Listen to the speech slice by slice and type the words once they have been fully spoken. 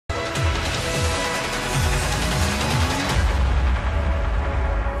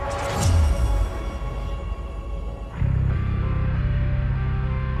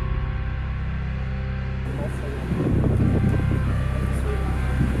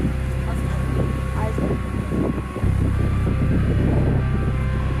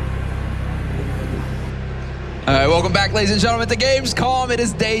All right, welcome back, ladies and gentlemen, to Gamescom. It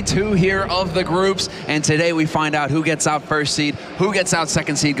is day 2 here of the groups, and today we find out who gets out first seed, who gets out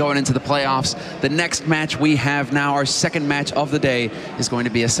second seed going into the playoffs. The next match we have now, our second match of the day, is going to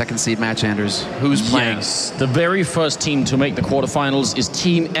be a second seed match, Anders. Who's playing? Yes, the very first team to make the quarterfinals is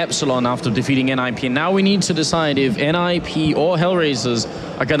Team Epsilon after defeating NiP. And now we need to decide if NiP or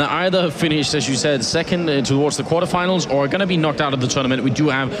HellRaisers are going to either finish, as you said, second towards the quarterfinals or are going to be knocked out of the tournament. We do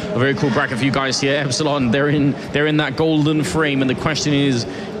have a very cool bracket for you guys here. Epsilon, they're in that golden frame, and the question is,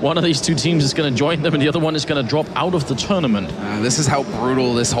 one of these two teams is going to join them and the other one is going to drop out of the tournament. This is how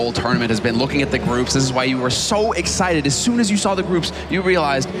brutal this whole tournament has been. Looking at the groups, this is why you were so excited. As soon as you saw the groups, you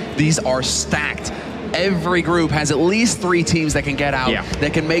realized these are stacked. Every group has at least 3 teams that can get out,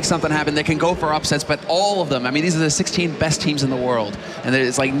 that can make something happen, that can go for upsets, but all of them, I mean, these are the 16 best teams in the world, and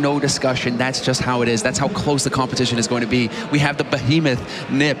there's like no discussion. That's just how it is. That's how close the competition is going to be. We have the behemoth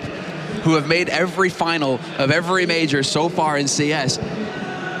NiP, who have made every final of every major so far in CS,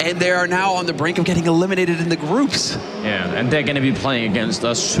 and they are now on the brink of getting eliminated in the groups. Yeah, and they're going to be playing against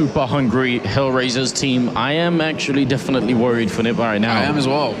a super hungry HellRaisers team. I am actually definitely worried for NiP right now. I am as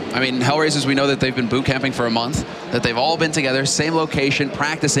well. I mean, HellRaisers, we know that they've been boot camping for a month, that they've all been together, same location,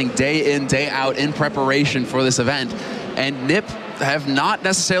 practicing day in, day out in preparation for this event. And NiP have not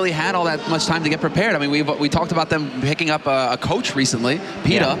necessarily had all that much time to get prepared. I mean, we talked about them picking up a coach recently,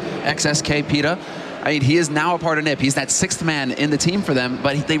 Peta, XSK Peta. I mean, he is now a part of NiP. He's that 6th man in the team for them,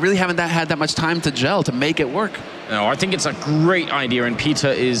 but they really haven't had that much time to gel, to make it work. No, I think it's a great idea, and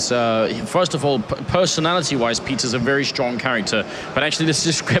Peta is, first of all, personality-wise, Peta's a very strong character. But actually, let's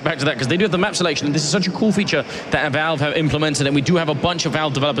just get back to that, because they do have the map selection, and this is such a cool feature that Valve have implemented, and we do have a bunch of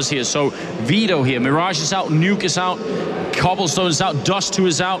Valve developers here. So, Vito here, Mirage is out, Nuke is out, Cobblestone is out, Dust 2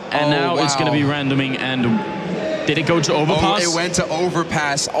 is out, and now it's going to be randoming, and did it go to Overpass? Oh, it went to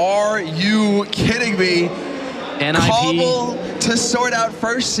Overpass. Are you kidding me? NiP. Cobble to sort out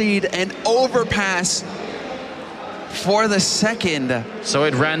first seed and Overpass for the second. So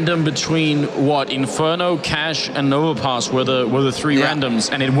it random between what? Inferno, Cash, and Overpass were the 3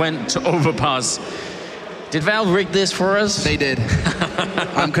 randoms, and it went to Overpass. Did Valve rig this for us? They did.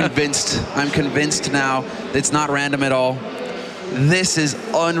 I'm convinced. I'm convinced now. It's not random at all. This is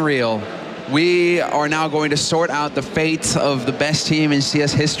unreal. We are now going to sort out the fate of the best team in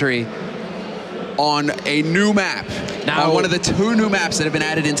CS history on a new map. Now, on one of the 2 new maps that have been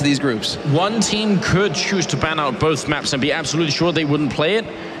added into these groups. One team could choose to ban out both maps and be absolutely sure they wouldn't play it,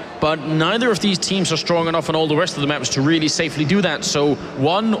 but neither of these teams are strong enough on all the rest of the maps to really safely do that. So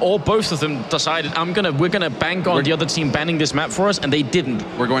one or both of them decided, we're gonna bank on the other team banning this map for us, and they didn't.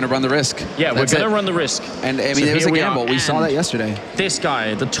 We're going to run the risk. Yeah, we're gonna run the risk. And I mean, it was a gamble. We saw that yesterday. This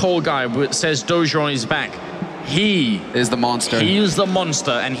guy, the tall guy, says Doja on his back. He is the monster. He is the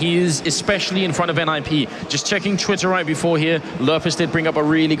monster, and he is especially in front of NiP. Just checking Twitter right before here, Lurpus did bring up a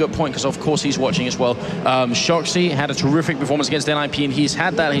really good point, because of course he's watching as well. Shoxy had a terrific performance against NiP, and he's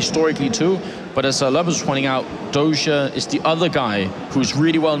had that historically too. But as Lurpus was pointing out, Doja is the other guy who's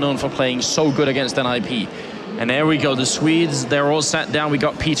really well known for playing so good against NiP. And there we go, the Swedes, they're all sat down. We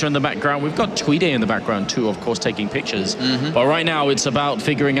got Peter in the background. We've got Tweede in the background too, of course, taking pictures. But right now, it's about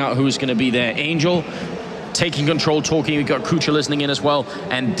figuring out who's going to be there. Angel taking control, talking. We got Kucha listening in as well.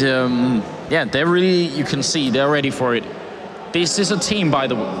 And yeah, they're really, you can see, they're ready for it. This is a team, by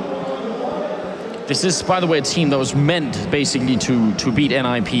the way. This is, by the way, a team that was meant basically to beat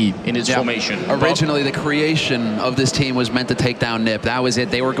NiP in its formation. Originally, the creation of this team was meant to take down NiP. That was it.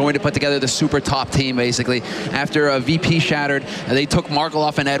 They were going to put together the super top team, basically. After VP shattered, they took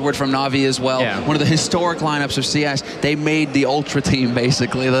Markaloff and Edward from Na'Vi as well. One of the historic lineups of CS. They made the Ultra team,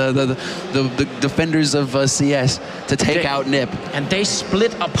 basically, the defenders of CS, to take out NiP. And they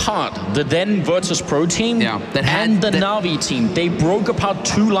split apart the then Virtus Pro team and the Na'Vi team. They broke apart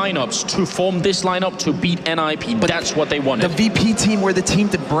 2 lineups to form this lineup to beat NiP. But that's what they wanted. The VP team were the team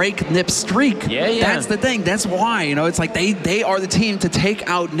to break NiP's streak. That's the thing. That's why, you know, it's like they are the team to take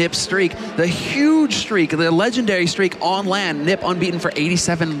out NiP's streak. The huge streak, the legendary streak on land. NiP unbeaten for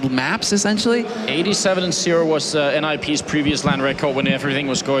 87 maps, essentially. 87-0 was NiP's previous land record when everything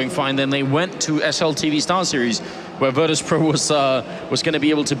was going fine. Then they went to SL TV Star Series, where Virtus Pro was going to be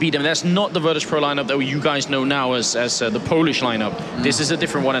able to beat them. That's not the Virtus Pro lineup that you guys know now as the Polish lineup. This is a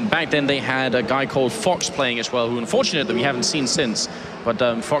different one. And back then they had a guy called Fox playing as well, who unfortunately we haven't seen since.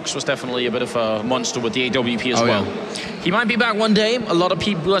 But Fox was definitely a bit of a monster with the AWP as well. He might be back one day. A lot of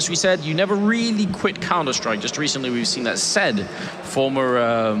people, as we said, you never really quit Counter-Strike. Just recently we've seen that Zed, former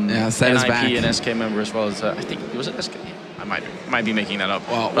NiP and SK member as well as, I think, was it SK? I might be making that up.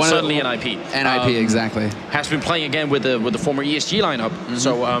 Well, but certainly NiP. NiP, exactly. Has been playing again with the former ESG lineup.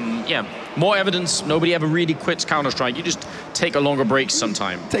 So, yeah. more evidence. Nobody ever really quits Counter-Strike. You just take a longer break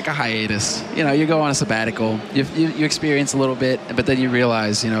sometime. Take a hiatus. You know, you go on a sabbatical. You experience a little bit, but then you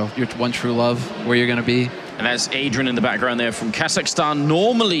realize, you know, your one true love, where you're going to be. And that's Adrian in the background there from Kazakhstan.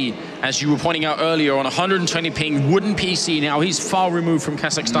 Normally, as you were pointing out earlier, on 120 ping, wooden PC. Now he's far removed from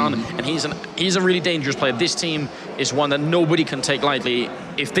Kazakhstan, and he's a really dangerous player. This team is one that nobody can take lightly.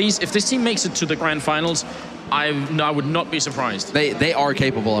 If this team makes it to the grand finals, I would not be surprised. They are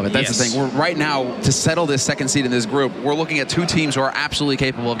capable of it. That's the thing. We're right now, to settle this second seed in this group, we're looking at 2 teams who are absolutely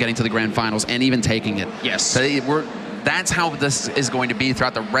capable of getting to the grand finals and even taking it. Yes. So that's how this is going to be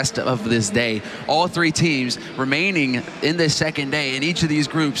throughout the rest of this day. All 3 teams remaining in this second day in each of these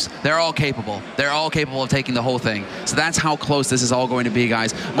groups, they're all capable. They're all capable of taking the whole thing. So that's how close this is all going to be,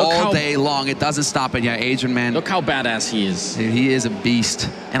 guys. All day long. It doesn't stop it yet. Adrian, man. Look how badass he is. Dude, he is a beast.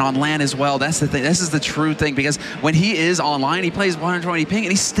 And on LAN as well. That's the thing. This is the true thing, because when he is online, he plays 120 ping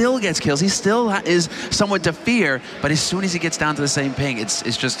and he still gets kills. He still is someone to fear, but as soon as he gets down to the same ping, it's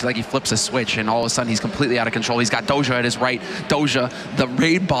just like he flips a switch and all of a sudden he's completely out of control. He's got Doja at his right. Doja, the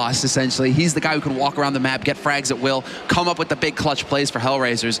raid boss, essentially. He's the guy who can walk around the map, get frags at will, come up with the big clutch plays for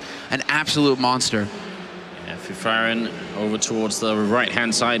HellRaisers. An absolute monster. Yeah, Fiflaren over towards the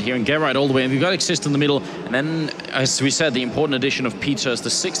right-hand side here, and get right all the way. And we've got Exist in the middle, and then, as we said, the important addition of Peter as the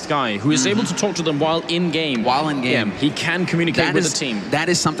 6th guy, who is able to talk to them while in-game. While in-game. Yeah, he can communicate with the team. That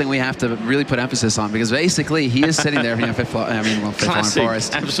is something we have to really put emphasis on, because basically he is sitting there, classic,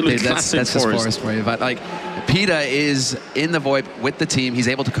 Forest. Absolute classic that's just Forest for you. But like, Peta is in the VoIP with the team. He's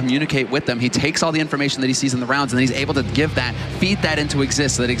able to communicate with them. He takes all the information that he sees in the rounds, and then he's able to feed that into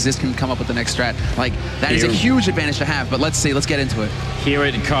Exist, so that Exist can come up with the next strat. Like, that is a huge advantage to have, but let's get into it. Here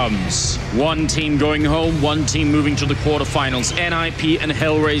it comes. One team going home, one team moving to the quarterfinals. NiP and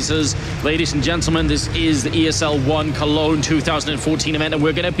HellRaisers. Ladies and gentlemen, this is the ESL 1 Cologne 2014 event, and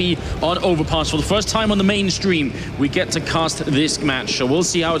we're going to be on Overpass for the first time on the main stream. We get to cast this match, so we'll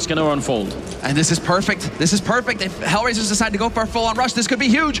see how it's going to unfold. And this is perfect. This is perfect. If HellRaisers decide to go for a full-on rush, this could be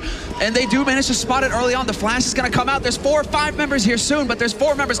huge. And they do manage to spot it early on. The flash is going to come out. There's 4 or 5 members here soon, but there's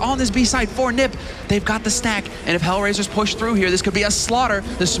 4 members on this B side for NiP. They've got the stack, and if HellRaisers push through here, this could be a slaughter.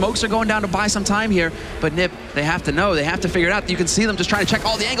 The smokes are going down to buy some time here, but NiP, they have to know, they have to figure it out. You can see them just trying to check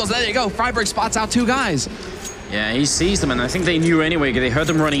all the angles. There you go. Freiburg spots out 2 guys. Yeah, he sees them, and I think they knew anyway, because they heard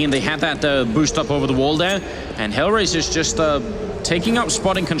them running in. They had that boost up over the wall there, and HellRaisers just taking up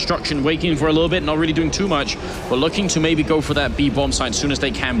spotting construction, waiting for a little bit, not really doing too much, but looking to maybe go for that B bomb site as soon as they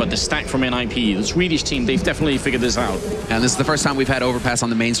can. But the stack from NiP, the Swedish team, they've definitely figured this out. And this is the first time we've had Overpass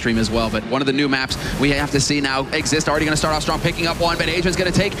on the mainstream as well, but one of the new maps we have to see now. Exist already going to start off strong, picking up 1, but Adrian's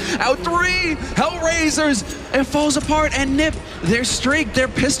going to take out 3. HellRaisers, it falls apart, and NiP, their streak, their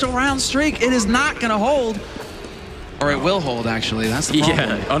pistol round streak, it is not going to hold. Or it will hold, actually. That's the problem.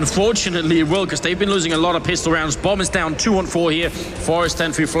 Yeah, unfortunately it will, because they've been losing a lot of pistol rounds. Bomb is down 2-on-4 here. Forest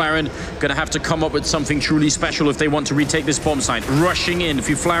and Fiflaren gonna have to come up with something truly special if they want to retake this bomb site. Rushing in,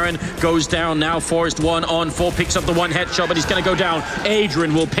 Fiflaren goes down now. Forest 1-on-4, picks up the 1 headshot, but he's gonna go down.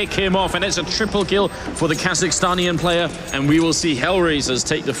 Adrian will pick him off, and it's a triple kill for the Kazakhstanian player, and we will see HellRaisers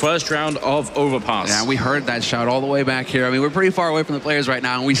take the first round of Overpass. Yeah, we heard that shout all the way back here. I mean, we're pretty far away from the players right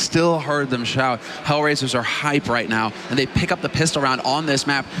now, and we still heard them shout. HellRaisers are hype right now, and they pick up the pistol round on this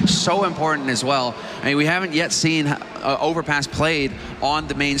map. So important as well. I mean, we haven't yet seen Overpass played on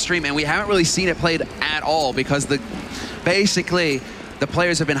the mainstream, and we haven't really seen it played at all, because basically the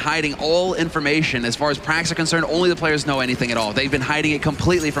players have been hiding all information. As far as practice are concerned, only the players know anything at all. They've been hiding it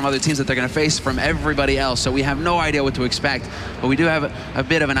completely from other teams that they're going to face, from everybody else. So we have no idea what to expect, but we do have a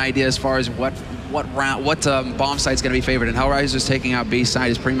bit of an idea as far as what bomb site's going to be favored. And HellRaisers taking out B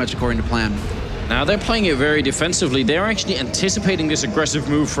side is pretty much according to plan. Now they're playing it very defensively. They're actually anticipating this aggressive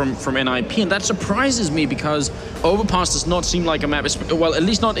move from NiP, and that surprises me, because Overpass does not seem like a map, well, at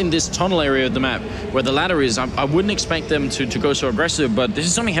least not in this tunnel area of the map where the ladder is. I wouldn't expect them to go so aggressive, but this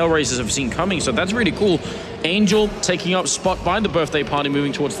is something HellRaisers have seen coming, so that's really cool. Angel taking up spot by the birthday party,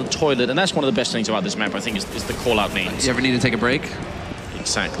 moving towards the toilet, and that's one of the best things about this map, I think, is the call-out names. You ever need to take a break?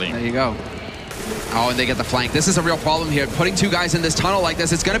 Exactly. There you go. Oh, and they get the flank. This is a real problem here. Putting 2 guys in this tunnel like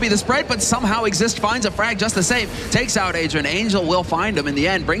this, it's going to be the spread, but somehow Exist finds a frag just the same. Takes out Adrian. Angel will find him in the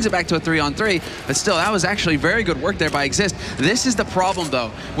end, brings it back to a 3-on-3, but still, that was actually very good work there by Exist. This is the problem,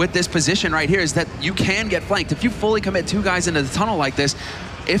 though, with this position right here, is that you can get flanked. If you fully commit 2 guys into the tunnel like this,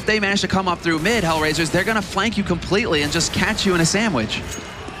 if they manage to come up through mid, HellRaisers, they're going to flank you completely and just catch you in a sandwich.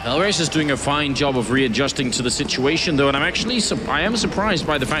 HellRaisers is doing a fine job of readjusting to the situation, though, and I am surprised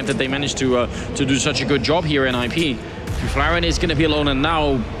by the fact that they managed to do such a good job here in NiP. Fiflaren is going to be alone, and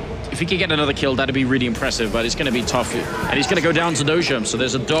now, if he can get another kill, that'd be really impressive, but it's going to be tough. And he's going to go down to Doja, so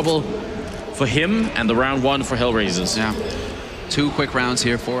there's a double for him and the round 1 for HellRaisers. Yeah. 2 quick rounds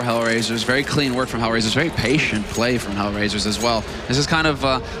here for HellRaisers. Very clean work from HellRaisers. Very patient play from HellRaisers as well. This is kind of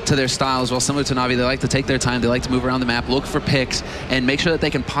to their style as well. Similar to Na'Vi, they like to take their time. They like to move around the map, look for picks, and make sure that they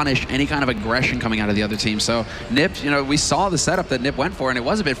can punish any kind of aggression coming out of the other team. So NiP, you know, we saw the setup that NiP went for, and it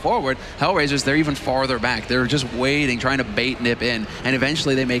was a bit forward. HellRaisers, they're even farther back. They're just waiting, trying to bait NiP in, and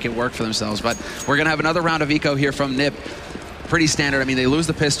eventually they make it work for themselves. But we're going to have another round of eco here from NiP. Pretty standard. I mean, they lose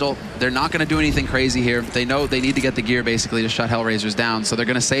the pistol. They're not going to do anything crazy here. They know they need to get the gear, basically, to shut HellRaisers down. So they're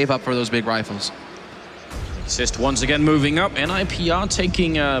going to save up for those big rifles. Assist once again moving up. NiP are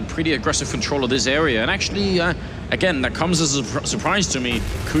taking pretty aggressive control of this area. And actually, again, that comes as a surprise to me.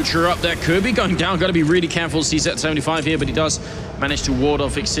 Kucher up there. Kirby going down. Got to be really careful. CZ 75 here, but he does manage to ward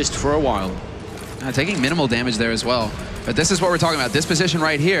off Exist for a while. Taking minimal damage there as well. But this is what we're talking about. This position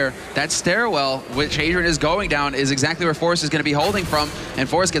right here, that stairwell, which Adrian is going down, is exactly where Forrest is going to be holding from. And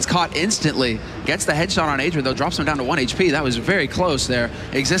Forrest gets caught instantly. Gets the headshot on Adrian, though, drops him down to 1 HP. That was very close there.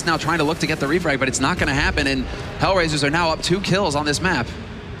 Exist now trying to look to get the refrag, but it's not going to happen. And HellRaisers are now up 2 kills on this map.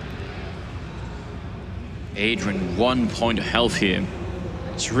 Adrian, 1 point of health here.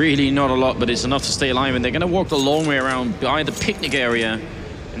 It's really not a lot, but it's enough to stay alive. And they're going to walk the long way around behind the picnic area.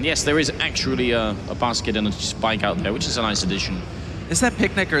 And yes, there is actually a basket and a spike out there, which is a nice addition. Is that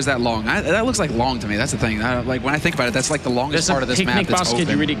picnic or is that long? That looks like long to me. That's the thing. Like when I think about it, that's like the longest part of this map. Picnic basket,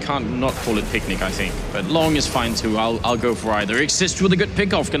 you really can't not call it picnic, I think. But long is fine too. I'll go for either. Exist with a good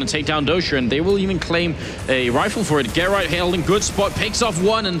pickoff, going to take down Dosha, and they will even claim a rifle for it. Geralt held in good spot, picks off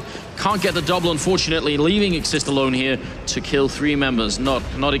 1 and can't get the double, unfortunately, leaving Exist alone here to kill 3 members.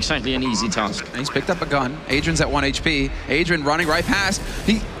 Not exactly an easy task. He's picked up a gun. Adrian's at 1 HP. Adrian running right past.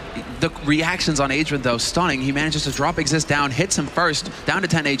 The reactions on Adrian, though, stunning. He manages to drop Exist down, hits him first, down to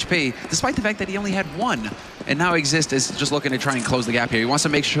 10 HP, despite the fact that he only had 1. And now Exist is just looking to try and close the gap here. He wants to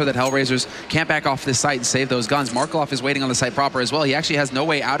make sure that HellRaisers can't back off this site and save those guns. Markelov is waiting on the site proper as well. He actually has no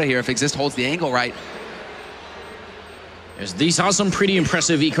way out of here if Exist holds the angle right. These are some pretty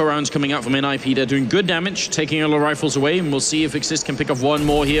impressive eco rounds coming out from NiP. They're doing good damage, taking all the rifles away, and we'll see if Exist can pick up 1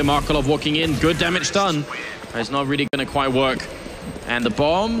 more here. Markelov walking in, good damage done. It's not really going to quite work. And the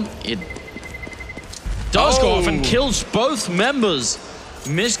bomb, it does go off and kills both members.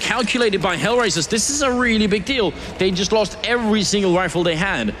 Miscalculated by HellRaisers. This is a really big deal. They just lost every single rifle they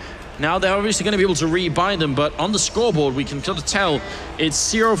had. Now they're obviously going to be able to rebuy them, but on the scoreboard we can sort of tell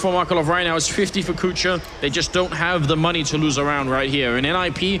it's 0 for Markelov right now. It's 50 for Kucher. They just don't have the money to lose a round right here. And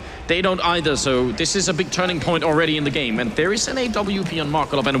NiP, they don't either. So this is a big turning point already in the game. And there is an AWP on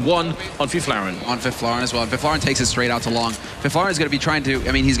Markelov and 1 on Fiflaren. On Fiflaren as well. Fiflaren takes it straight out to long. Fiflaren is going to be trying to,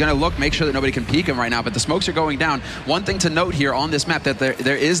 I mean, he's going to look, make sure that nobody can peek him right now, but the smokes are going down. One thing to note here on this map that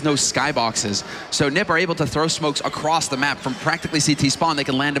there is no skyboxes. So NiP are able to throw smokes across the map from practically CT spawn. They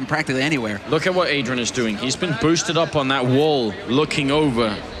can land them practically anywhere. Look at what Adrian is doing. He's been boosted up on that wall, looking over.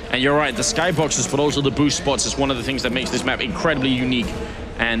 And you're right, the skyboxes, but also the boost spots is one of the things that makes this map incredibly unique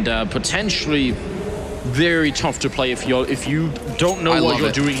and potentially very tough to play. If you don't know what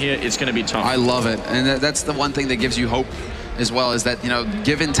you're doing here, it's going to be tough. I love it, and that's the one thing that gives you hope as well, is that, you know,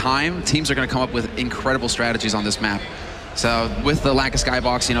 given time, teams are going to come up with incredible strategies on this map. So with the lack of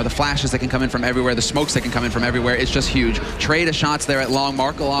skybox, you know, the flashes that can come in from everywhere, the smokes that can come in from everywhere, it's just huge. Trade of shots there at long.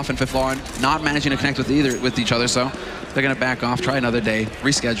 Markelov and Fiflaren not managing to connect with each other, so they're going to back off, try another day,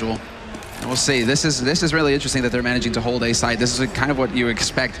 reschedule. And we'll see. This is really interesting that they're managing to hold A site. This is kind of what you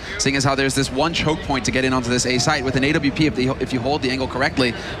expect, seeing as how there's this 1 choke point to get in onto this A site. With an AWP, if you hold the angle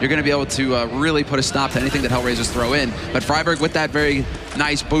correctly, you're going to be able to really put a stop to anything that HellRaisers throw in. But Freiburg, with that very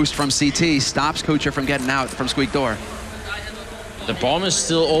nice boost from CT, stops Kucher from getting out from Squeak Door. The bomb is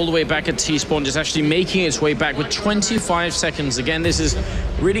still all the way back at T-spawn, just actually making its way back with 25 seconds. Again, this is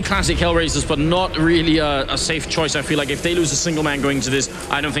really classic HellRaisers, but not really a safe choice. I feel like if they lose a single man going to this,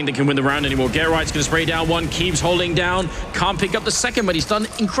 I don't think they can win the round anymore. Gerright's going to spray down 1, keeps holding down, can't pick up the second, but he's done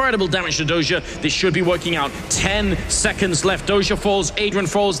incredible damage to Dosha. This should be working out. 10 seconds left. Dosha falls, Adrian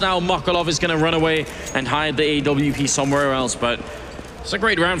falls now. Markelov is going to run away and hide the AWP somewhere else, but it's a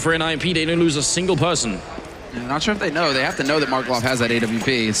great round for NiP. They didn't lose a single person. I'm not sure if they know. They have to know that Markelov has that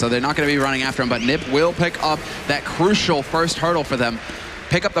AWP, so they're not going to be running after him. But NiP will pick up that crucial first hurdle for them,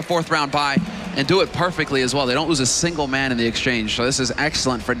 pick up the 4th round buy, and do it perfectly as well. They don't lose a single man in the exchange, so this is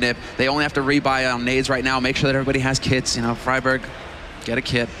excellent for NiP. They only have to rebuy on nades right now, make sure that everybody has kits. You know, Freiburg, get a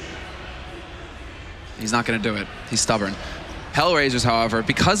kit. He's not going to do it. He's stubborn. HellRaisers, however,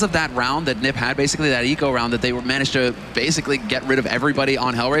 because of that round that NiP had, basically that eco round that they managed to basically get rid of everybody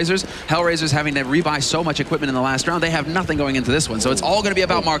on HellRaisers having to rebuy so much equipment in the last round, they have nothing going into this one. So it's all going to be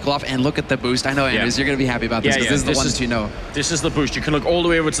about Markelov, and look at the boost. I know, Andrews, you're going to be happy about this, because this is the one that you know. This is the boost. You can look all the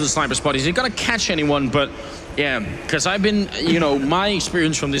way over to the sniper spot. He's not going to catch anyone, but yeah, because I've been, you know, my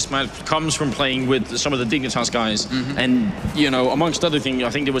experience from this match comes from playing with some of the Dignitas guys. And, you know, amongst other things, I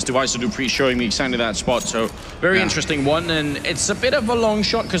think there was Device to Dupree showing me exactly that spot. So very interesting one. And it's a bit of a long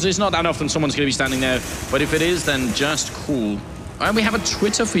shot because it's not that often someone's going to be standing there. But if it is, then just cool. And we have a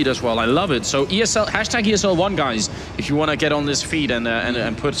Twitter feed as well. I love it. So ESL, hashtag ESL1, guys, if you want to get on this feed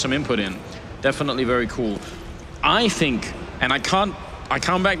and put some input in. Definitely very cool. I think, and I can't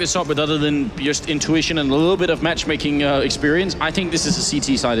back this up with other than just intuition and a little bit of matchmaking experience. I think this is a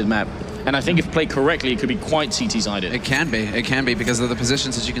CT-sided map. And I think if played correctly, it could be quite CT-sided. It can be because of the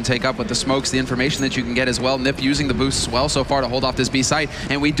positions that you can take up with the smokes, the information that you can get as well. NiP using the boosts well so far to hold off this B site.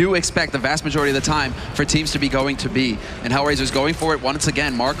 And we do expect the vast majority of the time for teams to be going to B. And HellRaisers going for it once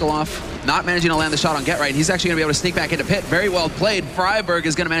again. Markelov not managing to land the shot on Get Right. He's actually going to be able to sneak back into pit. Very well played. Freiburg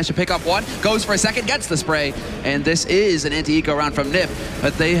is going to manage to pick up one. Goes for a second, gets the spray. And this is an anti-eco round from NiP.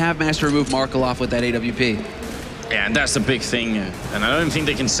 But they have managed to remove Markelov with that AWP. Yeah, and that's the big thing. And I don't think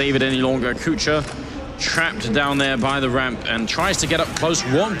they can save it any longer. Kucha trapped down there by the ramp and tries to get up close.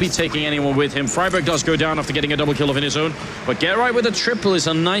 Won't be taking anyone with him. Freiburg does go down after getting a double kill of in his own. But Get Right with a triple is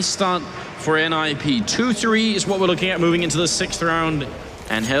a nice start for NiP. 2-3 is what we're looking at moving into the 6th round.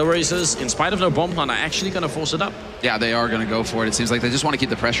 And HellRaisers, in spite of no bomb plant, are actually going to force it up. Yeah, they are going to go for it. It seems like they just want to keep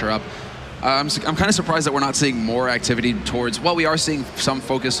the pressure up. I'm kind of surprised that we're not seeing more activity towards... Well, we are seeing some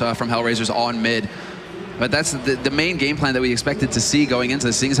focus from HellRaisers on mid. But that's the main game plan that we expected to see going into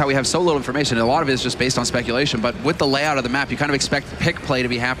this, seeing as how we have so little information. A lot of it is just based on speculation, but with the layout of the map, you kind of expect pick play to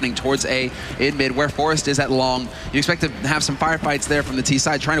be happening towards A in mid, where Forest is at long. You expect to have some firefights there from the T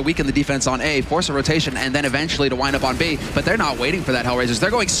side, trying to weaken the defense on A, force a rotation, and then eventually to wind up on B. But they're not waiting for that, HellRaisers. They're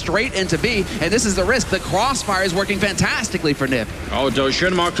going straight into B, and this is the risk. The crossfire is working fantastically for NiP. Oh, Doja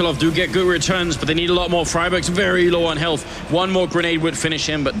and Markelov do get good returns, but they need a lot more. Freiburg's very low on health. One more grenade would finish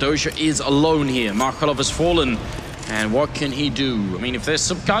him, but Doja is alone here. Markelov has fallen. And what can he do? I mean, if there's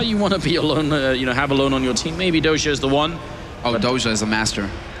some guy you want to be alone, you know, have alone on your team, maybe Doja is the one. Oh, Doja is a master.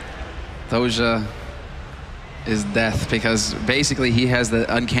 Doja is death, because basically he has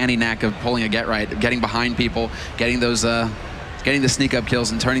the uncanny knack of pulling a Get Right, getting behind people, getting those, getting the sneak up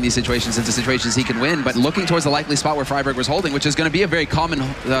kills and turning these situations into situations he can win. But looking towards the likely spot where Freiburg was holding, which is going to be a very common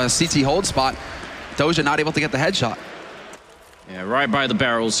CT hold spot, Doja not able to get the headshot. Yeah, right by the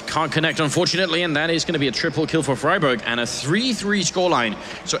barrels. Can't connect, unfortunately, and that is going to be a triple kill for Freiburg and a 3-3 scoreline.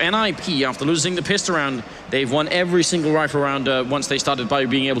 So NiP, after losing the pistol round, they've won every single rifle round once they started by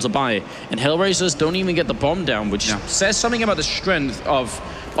being able to buy. And HellRaisers don't even get the bomb down, which says something about the strength of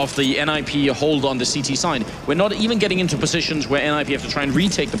the NiP hold on the CT side. We're not even getting into positions where NiP have to try and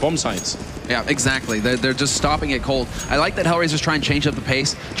retake the bomb sites. Yeah, exactly. They're just stopping it cold. I like that HellRaisers try and change up the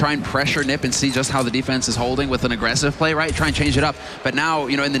pace, try and pressure NiP and see just how the defense is holding with an aggressive play, right? Try and change it up. But now,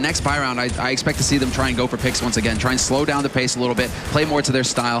 you know, in the next buy round, I expect to see them try and go for picks once again, try and slow down the pace a little bit, play more to their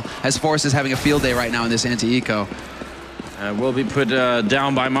style, as Forrest is having a field day right now in this anti-eco. Will be put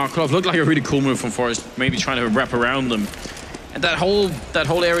down by Markelov. Looked like a really cool move from Forrest, maybe trying to wrap around them. And that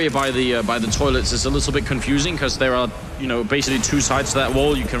whole area by the toilets is a little bit confusing, because there are, you know, basically two sides to that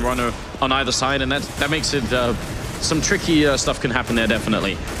wall. You can run on either side, and that makes it some tricky stuff can happen there,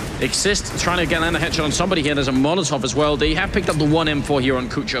 definitely. Exist trying to land a headshot on somebody here. There's a Molotov as well. They have picked up the 1 M4 here on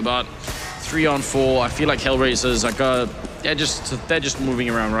Kucha, but 3 on 4. I feel like HellRaisers they're just moving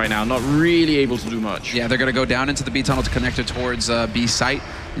around right now, not really able to do much. Yeah, they're going to go down into the B tunnel to connect it towards B site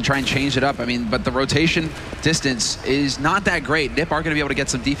and try and change it up. I mean, but the rotation distance is not that great. NiP are going to be able to get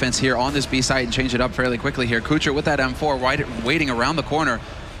some defense here on this B site and change it up fairly quickly here. Kucha with that M4 waiting around the corner.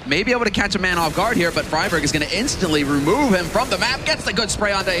 May be able to catch a man off guard here, but Freiburg is going to instantly remove him from the map. Gets the good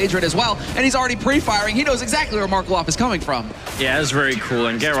spray onto Adrian as well, and he's already pre-firing. He knows exactly where Markelov is coming from. Yeah, that's very cool,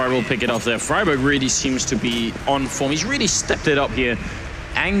 and Get Right will pick it off there. Freiburg really seems to be on form. He's really stepped it up here.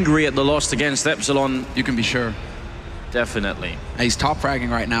 Angry at the loss against Epsilon. You can be sure. Definitely. He's top fragging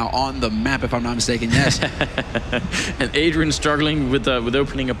right now on the map, if I'm not mistaken, yes. And Adrian struggling with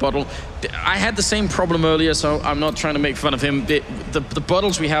opening a bottle. I had the same problem earlier, so I'm not trying to make fun of him. The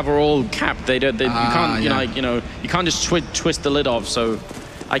bottles we have are all capped. You can't, you can't just twist the lid off. So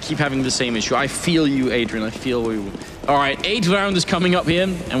I keep having the same issue. I feel you, Adrian. I feel you. All right, 8th round is coming up here,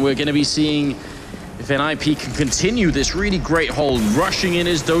 and we're going to be seeing if NiP can continue this really great hold. Rushing in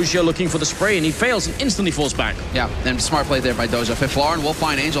is Doja looking for the spray, and he fails and instantly falls back. Yeah, and smart play there by Doja. Fiflauren will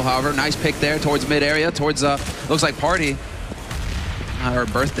find Angel, however. Nice pick there towards mid area, towards, looks like Party. or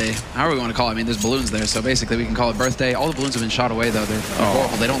birthday, however we want to call it. I mean, there's balloons there, so basically we can call it birthday. All the balloons have been shot away, though. They're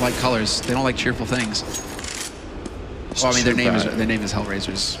horrible. They don't like colors. They don't like cheerful things. Well, I mean, their name is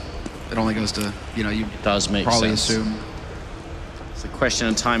HellRaisers. It only goes to, you know, you does make probably sense. assume. It's a question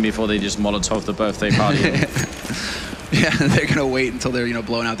of time before they just Molotov the birthday party. Yeah, they're gonna wait until they're, you know,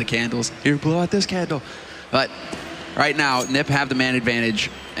 blowing out the candles. Here, blow out this candle. But right now, NiP have the man advantage,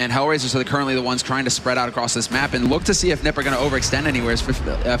 and HellRaisers are currently the ones trying to spread out across this map and look to see if NiP are going to overextend anywhere.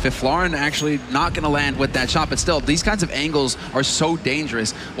 Fiflaurin actually not going to land with that shot, but still, these kinds of angles are so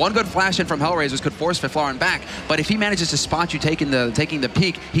dangerous. One good flash in from HellRaisers could force Fiflaurin back, but if he manages to spot you taking the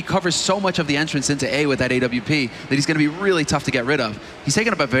peek, he covers so much of the entrance into A with that AWP that he's going to be really tough to get rid of. He's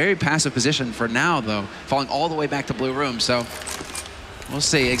taking up a very passive position for now, though, falling all the way back to blue room, so we'll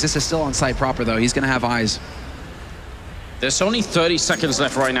see. Exist is still on site proper, though. He's going to have eyes. There's only 30 seconds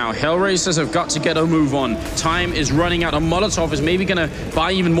left right now. HellRaisers have got to get a move on. Time is running out, and Molotov is maybe going to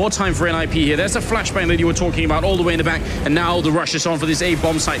buy even more time for NiP here. There's a flashbang that you were talking about all the way in the back, and now the rush is on for this A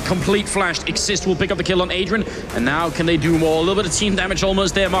bomb site. Complete flashed. Exist will pick up the kill on Adrian, and now can they do more? A little bit of team damage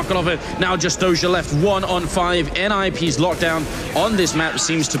almost there. Markelov now just Doja left 1 on 5. NiP's lockdown on this map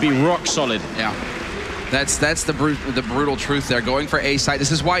seems to be rock solid. Yeah. That's the brutal truth there. Going for A site.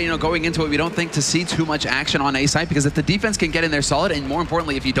 This is why, you know, going into it, we don't think to see too much action on A site, because if the defense can get in there solid, and more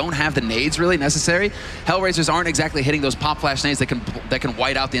importantly, if you don't have the nades really necessary, HellRaisers aren't exactly hitting those pop flash nades that can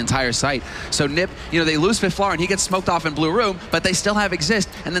white out the entire site. So NiP, you know, they lose Fiflaurin, he gets smoked off in blue room, but they still have Exist,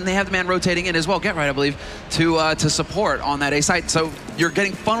 and then they have the man rotating in as well, Get Right, I believe, to support on that A site. So you're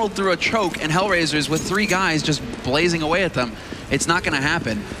getting funneled through a choke, and HellRaisers with 3 guys just blazing away at them. It's not going to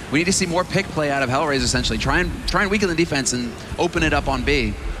happen. We need to see more pick play out of HellRaisers, essentially. Try and weaken the defense and open it up on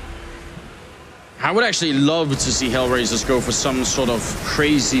B. I would actually love to see HellRaisers go for some sort of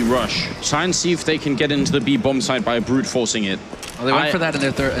crazy rush. Try and see if they can get into the B bomb site by brute forcing it. Well, they went for that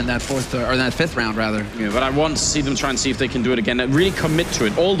in that fifth round, rather. Yeah, but I want to see them try and see if they can do it again and really commit to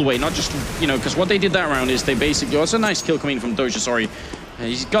it all the way, not just, you know, because what they did that round is they basically, oh, it's a nice kill coming from Doja, sorry.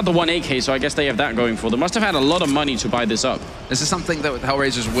 He's got the 1 AK, so I guess they have that going for them. Must have had a lot of money to buy this up. This is something that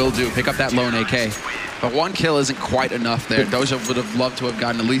HellRaisers will do, pick up that lone AK. But 1 kill isn't quite enough there. Doja would have loved to have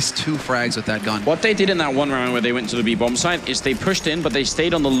gotten at least 2 frags with that gun. What they did in that 1 round where they went to the B bomb site is they pushed in, but they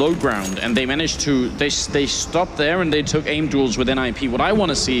stayed on the low ground, and they managed to, they stopped there and they took aim duels with NiP. What I want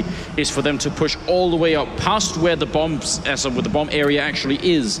to see is for them to push all the way up past where the bombs, where the bomb area actually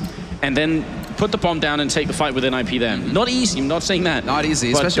is, and then put the bomb down and take the fight with NiP then. Not easy, I'm not saying that. Not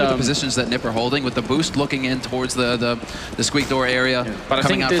easy, especially with the positions that NiP are holding, with the boost looking in towards the squeak door area, but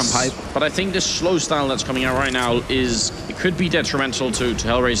coming out from pipe. But I think this slow style that's coming out right now it could be detrimental to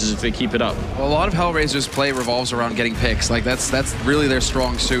HellRaisers if they keep it up. Well, a lot of HellRaisers play revolves around getting picks. Like that's really their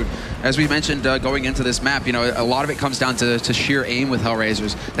strong suit. As we mentioned going into this map, you know, a lot of it comes down to sheer aim with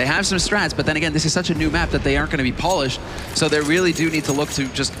HellRaisers. They have some strats, but then again, this is such a new map that they aren't going to be polished, so they really do need to look to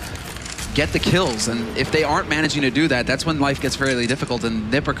just get the kills, and if they aren't managing to do that, that's when life gets fairly difficult,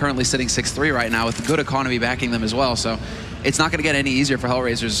 and NiP are currently sitting 6-3 right now with a good economy backing them as well, so it's not going to get any easier for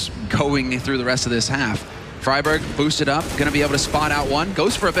HellRaisers going through the rest of this half. Freiburg boosted up, going to be able to spot out 1,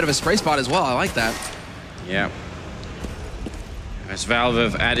 goes for a bit of a spray spot as well, I like that. Yeah. As Valve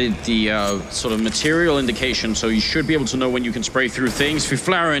have added the sort of material indication, so you should be able to know when you can spray through things.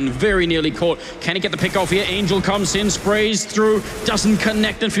 Fiflaurin very nearly caught. Can he get the pick off here? Angel comes in, sprays through, doesn't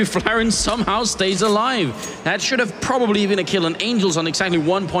connect, and Fiflaurin somehow stays alive. That should have probably been a kill, and Angel's on exactly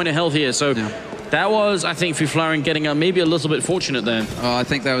 1 point of health here, so yeah. That was, I think, Fiflaurin getting maybe a little bit fortunate there. I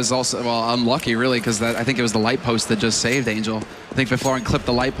think that was also, well, unlucky, really, because I think it was the light post that just saved Angel. I think Fiflaurin clipped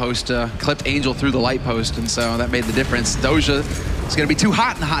the light post, clipped Angel through the light post, and so that made the difference. Doja is going to be too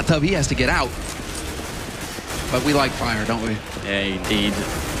hot in the hot tub. He has to get out. But we like fire, don't we? Yeah, indeed.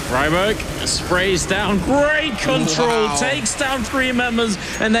 Freiburg sprays down, great control, wow. Takes down 3 members,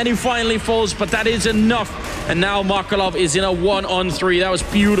 and then he finally falls, but that is enough. And now Markelov is in a 1-on-3. That was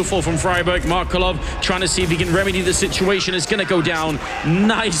beautiful from Freiburg. Markelov trying to see if he can remedy the situation. It's going to go down.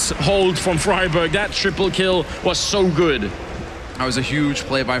 Nice hold from Freiburg. That triple kill was so good. That was a huge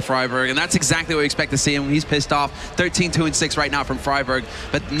play by Freiburg, and that's exactly what we expect to see him when he's pissed off. 13-2-6 right now from Freiburg,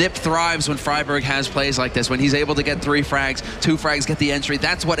 but NiP thrives when Freiburg has plays like this, when he's able to get 3 frags, 2 frags, get the entry.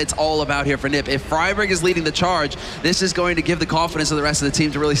 That's what it's all about here for NiP. If Freiburg is leading the charge, this is going to give the confidence of the rest of the team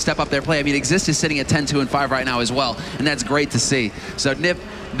to really step up their play. I mean, Exist is sitting at 10-2-5 right now as well, and that's great to see. So NiP,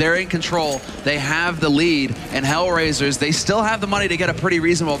 they're in control, they have the lead, and HellRaisers, they still have the money to get a pretty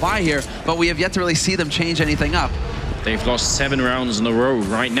reasonable buy here, but we have yet to really see them change anything up. They've lost 7 rounds in a row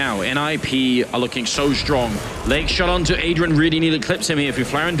right now. NiP are looking so strong. Leg shot onto Adrian, really nearly clips him here.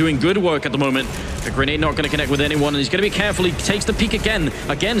 Fiflaren doing good work at the moment. The grenade not going to connect with anyone, and he's going to be careful. He takes the peek again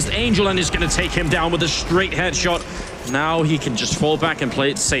against Angel and is going to take him down with a straight headshot. Now he can just fall back and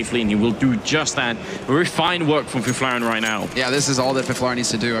play it safely, and he will do just that. Very fine work from Fiflaren right now. Yeah, this is all that Fiflaren needs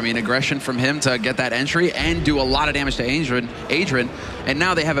to do. I mean, aggression from him to get that entry and do a lot of damage to Adrian. And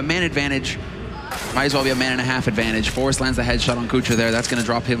now they have a man advantage. Might as well be a man and a half advantage. Forrest lands the headshot on Kucha there. That's going to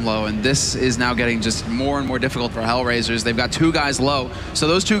drop him low. And this is now getting just more and more difficult for HellRaisers. They've got 2 guys low. So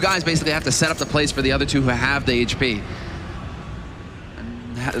those 2 guys basically have to set up the place for the other 2 who have the HP.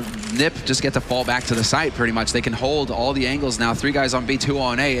 NiP just get to fall back to the site pretty much. They can hold all the angles now. 3 guys on B, 2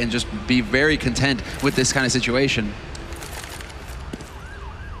 on A, and just be very content with this kind of situation.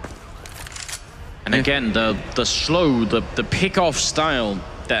 And again, the slow, the pick-off style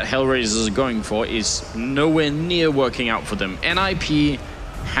that HellRaisers are going for is nowhere near working out for them. NiP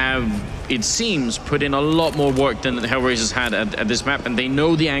have, it seems, put in a lot more work than the HellRaisers had at this map, and they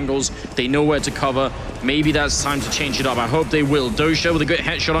know the angles, they know where to cover. Maybe that's time to change it up. I hope they will. Dosha with a good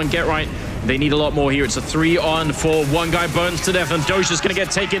headshot on Get Right. They need a lot more here. It's a 3-on-4. One guy burns to death, and Dosha's going to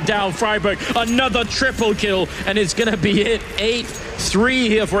get taken down. Freiburg, another triple kill, and it's going to be it. 8-3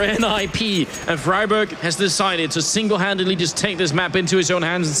 here for NiP. And Freiburg has decided to single-handedly just take this map into his own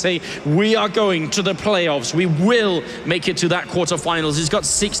hands and say, we are going to the playoffs. We will make it to that quarterfinals. He's got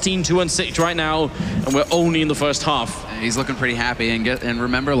 16-2-6 right now, and we're only in the first half. He's looking pretty happy. And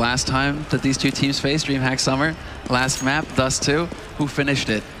remember last time that these 2 teams faced, DreamHack Summer, last map, Dust 2, who finished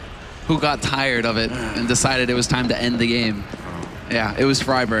it? Who got tired of it and decided it was time to end the game? Yeah, it was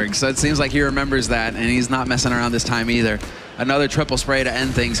Freiburg. So it seems like he remembers that, and he's not messing around this time either. Another triple spray to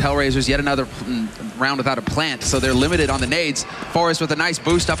end things. HellRaisers, yet another round without a plant, so they're limited on the nades. Forrest with a nice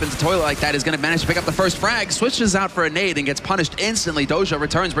boost up into toilet like that is going to manage to pick up the first frag, switches out for a nade and gets punished instantly. Doja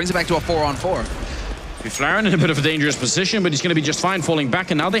returns, brings it back to a 4-on-4. Fiflaren in a bit of a dangerous position, but he's going to be just fine falling back,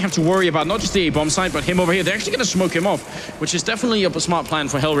 and now they have to worry about not just the A-bomb side, but him over here. They're actually going to smoke him off, which is definitely a smart plan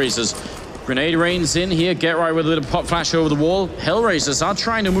for HellRaisers. Grenade rains in here, Get Right with a little pop flash over the wall. HellRaisers are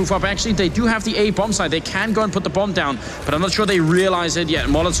trying to move up. Actually, they do have the A-bomb side. They can go and put the bomb down, but I'm not sure they realize it yet.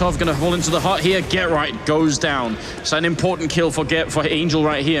 Molotov going to fall into the hut here. Get Right goes down. So an important kill for Angel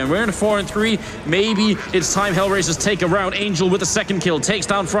right here. And we're in a 4-3. Maybe it's time HellRaisers take a round. Angel with the second kill takes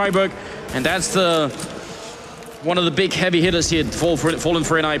down Freiburg, and that's one of the big heavy hitters here falling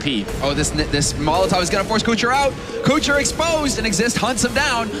for NiP. Oh, this Molotov is going to force Kucher out. Kucher exposed, and Exist hunts him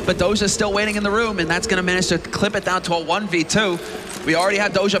down, but Doja's still waiting in the room, and that's going to manage to clip it down to a 1v2. We already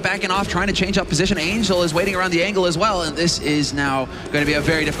have Doja backing off, trying to change up position. Angel is waiting around the angle as well, and this is now going to be a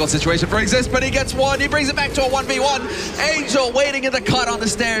very difficult situation for Exist, but he gets one. He brings it back to a 1v1. Angel waiting in the cut on the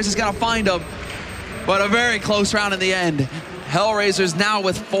stairs is going to find him, but a very close round in the end. HellRaisers now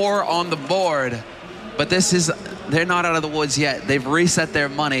with 4 on the board, but they're not out of the woods yet. They've reset their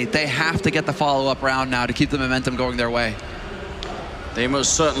money. They have to get the follow-up round now to keep the momentum going their way. They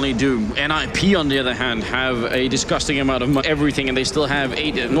most certainly do. NiP, on the other hand, have a disgusting amount of everything, and they still have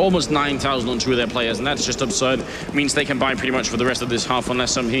almost 9,000 on 2 of their players, and that's just absurd. It means they can buy pretty much for the rest of this half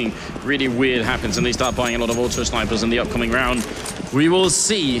unless something really weird happens and they start buying a lot of auto snipers in the upcoming round. We will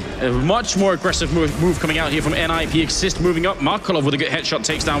see a much more aggressive move coming out here from NiP. Exist moving up. Markolov with a good headshot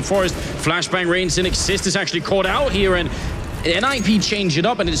takes down Forrest. Flashbang reigns in. Exist is actually caught out here, and NiP changed it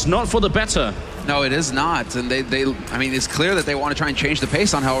up, and it's not for the better. No, it is not. And I mean, it's clear that they want to try and change the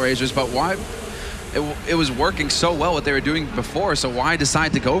pace on HellRaisers, but why? It was working so well what they were doing before, so why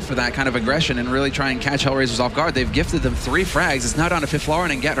decide to go for that kind of aggression and really try and catch HellRaisers off guard? They've gifted them 3 frags. It's now down to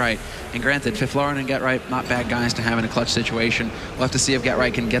Fiflaren and Get Right. And granted, Fiflaren and Get Right, not bad guys to have in a clutch situation. We'll have to see if Get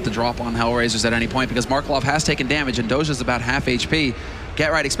Right can get the drop on HellRaisers at any point, because Markolov has taken damage and Doja's about half HP.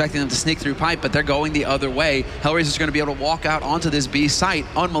 Get Right expecting them to sneak through pipe, but they're going the other way. HellRaisers are going to be able to walk out onto this B site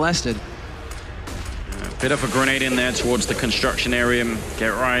unmolested. Bit of a grenade in there towards the construction area. Get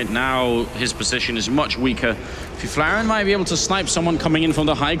Right, now his position is much weaker. Fiflaren might be able to snipe someone coming in from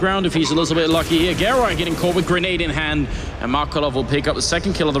the high ground if he's a little bit lucky here. Get Right getting caught with grenade in hand, and Markolov will pick up the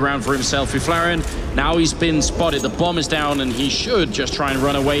second kill of the round for himself. Fiflaren, now he's been spotted. The bomb is down, and he should just try and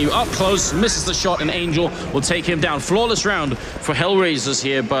run away. Up close, misses the shot, and Angel will take him down. Flawless round for HellRaisers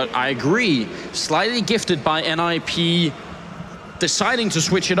here, but I agree, slightly gifted by NiP deciding to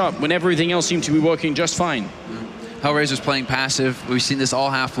switch it up when everything else seemed to be working just fine. HellRaisers playing passive. We've seen this all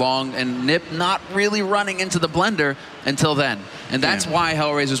half long, and NiP not really running into the blender. until then. And that's why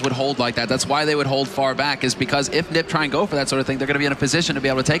HellRaisers would hold like that. That's why they would hold far back, is because if NiP try and go for that sort of thing, they're going to be in a position to be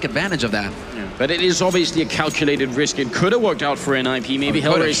able to take advantage of that. Yeah. But it is obviously a calculated risk. It could have worked out for NiP. Maybe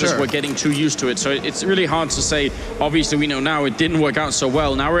HellRaisers were getting too used to it. So it's really hard to say. Obviously, we know now it didn't work out so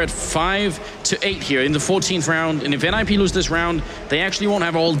well. Now we're at 5-8 here in the 14th round. And if NiP lose this round, they actually won't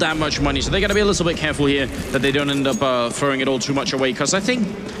have all that much money. So they got to be a little bit careful here that they don't end up throwing it all too much away. Because I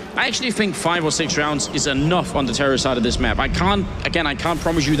actually think 5 or 6 rounds is enough on the terror side of this map. I can't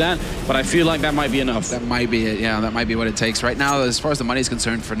promise you that, but I feel like that might be enough. That might be it, yeah, that might be what it takes. Right now, as far as the money is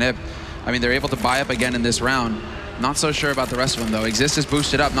concerned for NiP, I mean, they're able to buy up again in this round. Not so sure about the rest of them, though. Exist is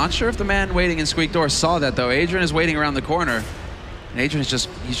boosted up. Not sure if the man waiting in Squeak Door saw that, though. Adrian is waiting around the corner. And Adrian is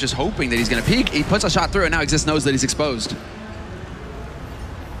he's just hoping that he's going to peek. He puts a shot through, and now Exist knows that he's exposed.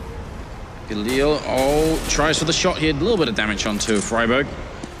 Galil, tries for the shot here. A little bit of damage onto Freiburg.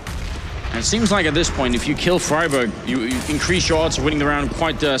 And it seems like at this point, if you kill Freiburg, you increase your odds of winning the round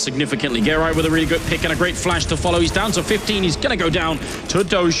quite significantly. Geralt with a really good pick and a great flash to follow. He's down to 15. He's going to go down to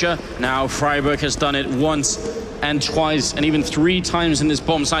Doja. Now Freiburg has done it once and twice and even 3 times in this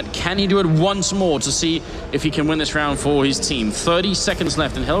bomb site. Can he do it once more to see if he can win this round for his team? 30 seconds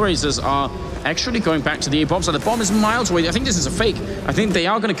left, and HellRaisers are actually going back to the A bomb site. The bomb is miles away. I think this is a fake. I think they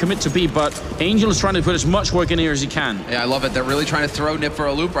are going to commit to B, but Angel is trying to put as much work in here as he can. Yeah, I love it. They're really trying to throw NiP for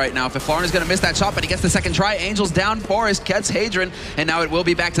a loop right now. If Flarn is going to miss that shot, but he gets the second try. Angel's down, Forrest gets Hadrian, and now it will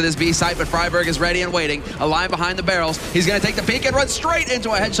be back to this B site, but Freiburg is ready and waiting. A line behind the barrels. He's going to take the peek and run straight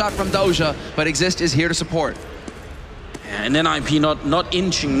into a headshot from Doja, but Exist is here to support. And then NiP not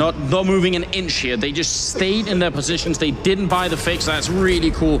inching, not moving an inch here. They just stayed in their positions. They didn't buy the fake, so that's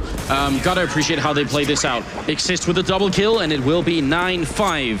really cool. Gotta appreciate how they play this out. Exist with a double kill, and it will be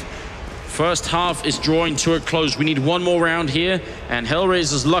 9-5. First half is drawing to a close. We need one more round here, and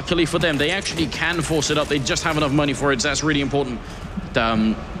HellRaisers, luckily for them, they actually can force it up. They just have enough money for it, so that's really important.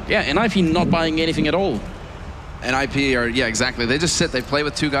 Yeah, NiP not buying anything at all. NiP are, yeah, exactly. They just sit, they play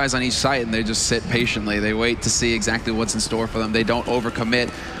with 2 guys on each site, and they just sit patiently. They wait to see exactly what's in store for them. They don't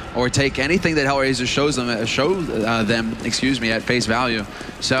overcommit or take anything that HellRaisers shows them at face value.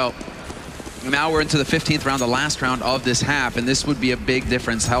 So now we're into the 15th round, the last round of this half, and this would be a big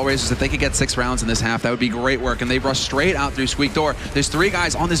difference. HellRaisers, if they could get 6 rounds in this half, that would be great work, and they rush straight out through Squeak Door. There's 3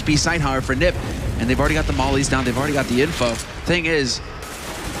 guys on this B site, however, for NiP, and they've already got the mollies down. They've already got the info. Thing is,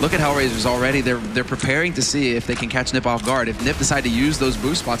 look at HellRaisers already. They're preparing to see if they can catch NiP off guard. If NiP decide to use those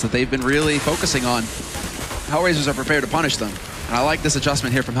boost spots that they've been really focusing on, HellRaisers are prepared to punish them. And I like this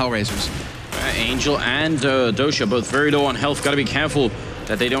adjustment here from HellRaisers. Angel and Dosha both very low on health. Got to be careful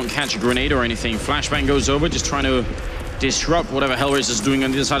that they don't catch a grenade or anything. Flashbang goes over, just trying to disrupt whatever HellRaisers is doing on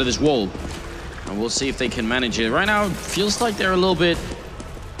the other side of this wall. And we'll see if they can manage it. Right now, it feels like they're a little bit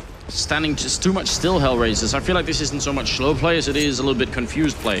standing just too much still, HellRaisers. I feel like this isn't so much slow play as it is a little bit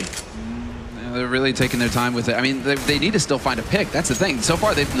confused play. Yeah, they're really taking their time with it. I mean, they need to still find a pick. That's the thing. So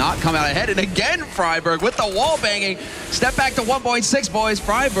far, they've not come out ahead. And again, Freiburg with the wall banging. Step back to 1.6, boys.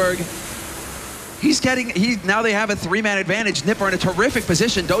 Freiburg, now they have a 3-man advantage. NiP are in a terrific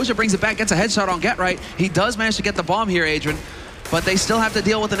position. Doja brings it back, gets a headshot on Get Right. He does manage to get the bomb here, Adrian. But they still have to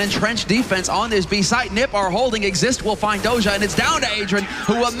deal with an entrenched defense on this B site. NiP are holding. Exist will find Doja, and it's down to Adrian,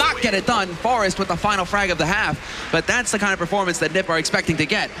 who will not get it done. Forrest with the final frag of the half. But that's the kind of performance that NiP are expecting to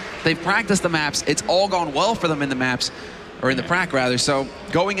get. They've practiced the maps. It's all gone well for them in the maps, or in the prac rather. So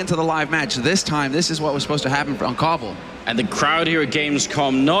going into the live match, this time, this is what was supposed to happen on Cobble. And the crowd here at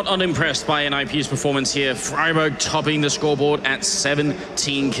Gamescom not unimpressed by NiP's performance here. Freiburg topping the scoreboard at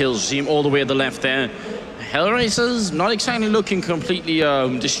 17 kills. See him all the way at the left there. HellRaisers not exactly looking completely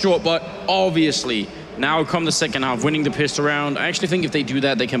distraught, but obviously now come the second half, winning the pistol round. I actually think if they do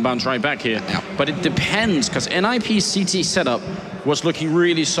that, they can bounce right back here. Yeah. But it depends, because NiP's CT setup was looking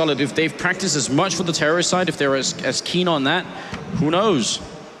really solid. If they've practiced as much for the terrorist side, if they're as keen on that, who knows?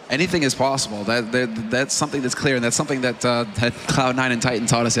 Anything is possible. That's something that's clear, and that's something that Cloud9 and Titan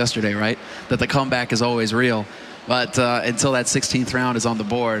taught us yesterday, right? That the comeback is always real. But until that 16th round is on the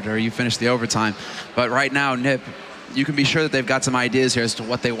board, or you finish the overtime. But right now, NiP, you can be sure that they've got some ideas here as to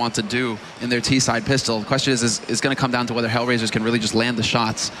what they want to do in their T-side pistol. The question is going to come down to whether HellRaisers can really just land the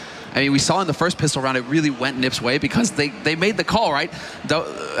shots. I mean, we saw in the first pistol round, it really went NiP's way because they made the call, right? The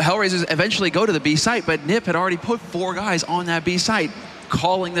HellRaisers eventually go to the B site, but NiP had already put 4 guys on that B site,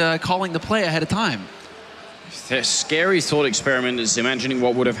 calling the play ahead of time. The scary thought experiment is imagining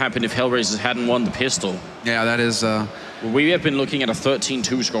what would have happened if HellRaisers hadn't won the pistol. Yeah, that is... we have been looking at a 13-2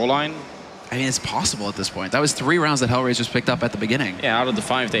 scoreline. I mean, it's possible at this point. That was 3 rounds that HellRaisers picked up at the beginning. Yeah, out of the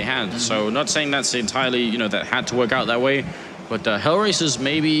 5 they had. So not saying that's entirely, that had to work out that way. But HellRaisers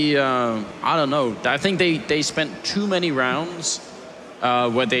maybe, I don't know. I think they spent too many rounds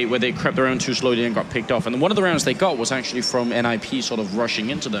where they crept around too slowly and got picked off. And one of the rounds they got was actually from NiP sort of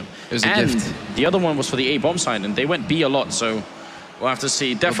rushing into them. It was a gift. The other one was for the A bomb side, and they went B a lot, so we'll have to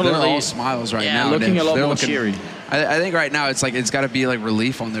see. Definitely. They're all smiles right now. Yeah, looking a lot more cheery. I think right now it's like it's got to be like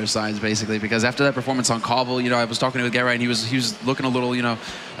relief on their sides basically, because after that performance on Cobble, you know, I was talking to Garrett and he was looking a little, you know,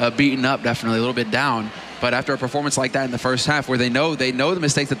 beaten up, definitely a little bit down. But after a performance like that in the first half, where they know the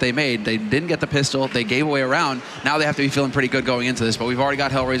mistake that they made, they didn't get the pistol, they gave away a round. Now they have to be feeling pretty good going into this. But we've already got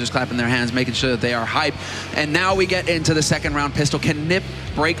HellRaisers clapping their hands, making sure that they are hyped. And now we get into the second round pistol. Can NiP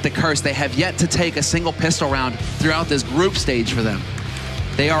break the curse? They have yet to take a single pistol round throughout this group stage for them.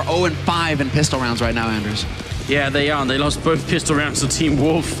 They are 0-5 in pistol rounds right now, Anders. Yeah, they are. They lost both pistol rounds to Team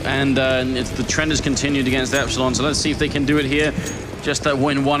Wolf, and the trend has continued against Epsilon. So let's see if they can do it here. Just that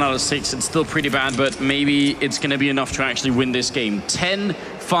win 1 out of 6. It's still pretty bad, but maybe it's going to be enough to actually win this game.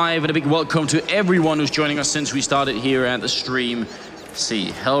 10-5, and a big welcome to everyone who's joining us since we started here at the stream. See,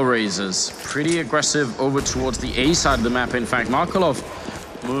 HellRaisers, pretty aggressive over towards the A side of the map. In fact, Markolov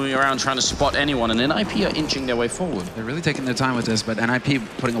moving around trying to spot anyone, and NiP are inching their way forward. They're really taking their time with this, but NiP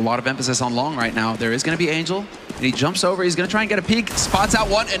putting a lot of emphasis on long right now. There is going to be Angel, and he jumps over. He's going to try and get a peek, spots out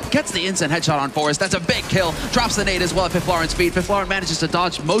one, and gets the instant headshot on Forrest. That's a big kill. Drops the nade as well at Piflaren's feet. Piflaren manages to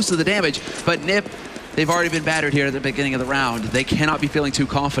dodge most of the damage, but NiP, they've already been battered here at the beginning of the round. They cannot be feeling too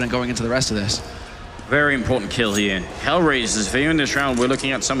confident going into the rest of this. Very important kill here. HellRaisers, if in this round, we're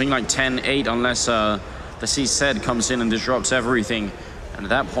looking at something like 10-8, unless the CZ comes in and disrupts everything. And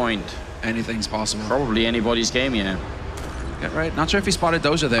at that point, anything's possible. Probably anybody's game, yeah. Yeah, right. Not sure if he spotted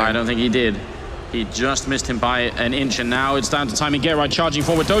Doja there. I don't think he did. He just missed him by an inch, and now it's down to timing. Gerrite charging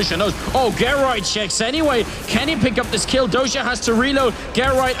forward. Doja knows. Oh, Gerrite checks anyway. Can he pick up this kill? Doja has to reload.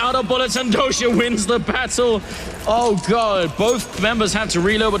 Gerrite out of bullets, and Doja wins the battle. Oh, God. Both members had to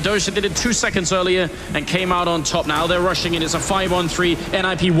reload, but Doja did it 2 seconds earlier and came out on top. Now they're rushing in. It's a 5-on-3.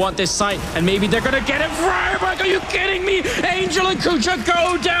 NiP want this site, and maybe they're going to get it. Freiburg, are you kidding me? Angel and Kucha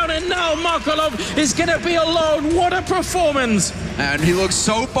go down, and now Markolov is going to be alone. What a performance. And he looks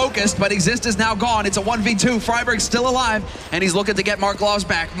so focused, but Exist is now gone. It's a 1v2. Freiburg's still alive, and he's looking to get Markolov's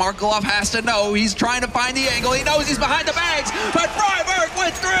back. Markolov has to know. He's trying to find the angle. He knows he's behind the bags, but Freiburg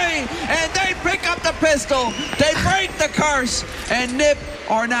with 3, and they pick up the pistol. They break the curse, and NiP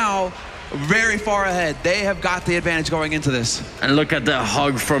are now very far ahead. They have got the advantage going into this. And look at the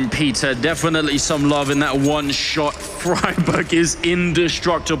hug from Peter. Definitely some love in that one shot. Freiburg is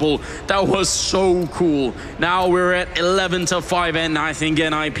indestructible. That was so cool. Now we're at 11-5, and I think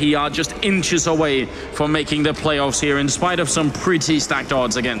NiP are just inches away from making the playoffs here, in spite of some pretty stacked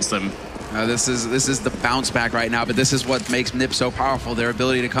odds against them. This is the bounce back right now, but this is what makes NiP so powerful, their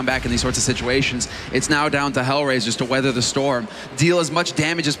ability to come back in these sorts of situations. It's now down to HellRaisers to weather the storm, deal as much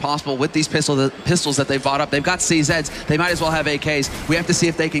damage as possible with these pistols that they've bought up. They've got CZs, they might as well have AKs. We have to see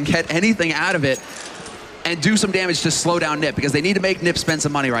if they can get anything out of it and do some damage to slow down NiP, because they need to make NiP spend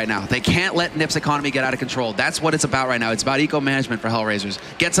some money right now. They can't let NiP's economy get out of control. That's what it's about right now. It's about eco management for HellRaisers.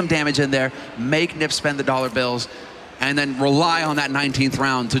 Get some damage in there, make NiP spend the dollar bills, and then rely on that 19th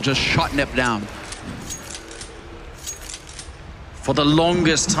round to just shut NiP down. For the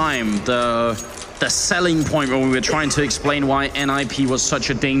longest time, the selling point when we were trying to explain why NiP was such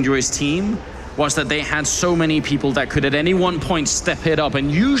a dangerous team was that they had so many people that could at any one point step it up.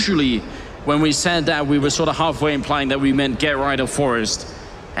 And usually when we said that, we were sort of halfway implying that we meant Gerrite or Forrest.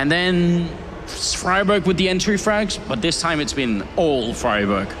 And then Freiburg with the entry frags, but this time it's been all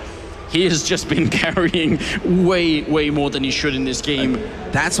Freiburg. He has just been carrying way more than he should in this game.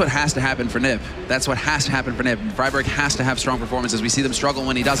 That's what has to happen for NiP. That's what has to happen for NiP. Freiburg has to have strong performances. We see them struggle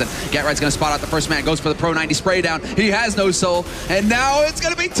when he doesn't. Gerrite's going to spot out the first man, goes for the Pro 90 spray down. He has no soul, and now it's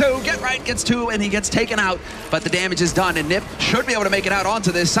going to be 2. Gerrite gets 2, and he gets taken out, but the damage is done, and NiP should be able to make it out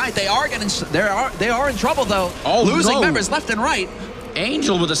onto this site. They are in trouble, though. Oh, losing members left and right.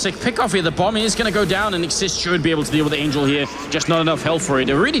 Angel with a sick pickoff here. The bomb is going to go down, and Exist should be able to deal with the Angel here. Just not enough health for it.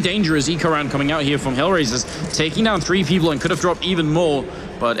 A really dangerous eco round coming out here from HellRaisers, taking down 3 people and could have dropped even more.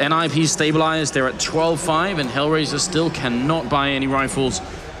 But NiP stabilized. They're at 12-5, and HellRaisers still cannot buy any rifles.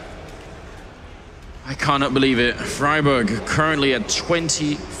 I cannot believe it. Freiburg currently at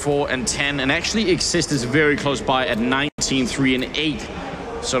 24-10, and actually Exist is very close by at 19-3-8.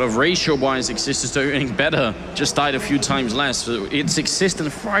 Sort of ratio-wise, Exist is doing better. Just died a few times less. So it's Exist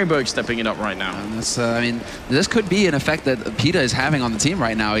and Freiburg stepping it up right now. And that's, I mean, this could be an effect that PETA is having on the team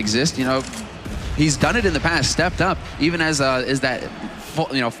right now. Exist, you know, he's done it in the past, stepped up, even as that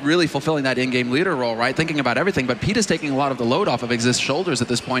really fulfilling that in-game leader role, right? Thinking about everything, but Pete is taking a lot of the load off of Exist's shoulders at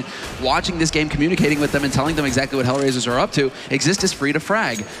this point, watching this game, communicating with them and telling them exactly what HellRaisers are up to. Exist is free to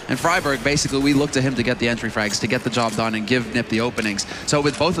frag. And Freiburg, basically, we look to him to get the entry frags, to get the job done and give NiP the openings. So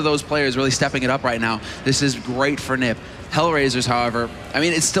with both of those players really stepping it up right now, this is great for NiP. HellRaisers, however, I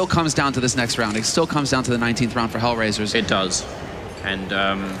mean, it still comes down to this next round. It still comes down to the 19th round for HellRaisers. It does. And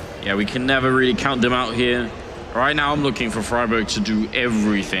yeah, we can never really count them out here. Right now, I'm looking for Freiburg to do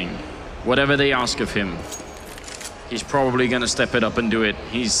everything. Whatever they ask of him, he's probably going to step it up and do it.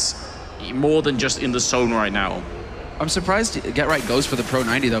 He's more than just in the zone right now. I'm surprised Get Right goes for the Pro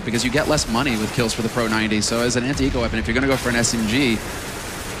 90, though, because you get less money with kills for the Pro 90. So as an anti-eco weapon, if you're going to go for an SMG,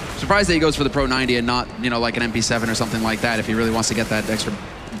 surprised that he goes for the Pro 90 and not, you know, like an MP7 or something like that if he really wants to get that extra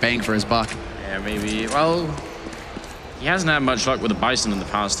bang for his buck. Yeah, maybe. Well, he hasn't had much luck with the Bison in the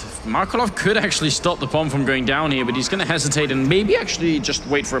past. Markolov could actually stop the bomb from going down here, but he's going to hesitate and maybe actually just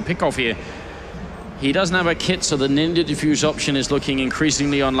wait for a pickoff here. He doesn't have a kit, so the Ninja Diffuse option is looking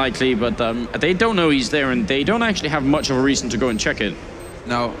increasingly unlikely, but they don't know he's there, and they don't actually have much of a reason to go and check it.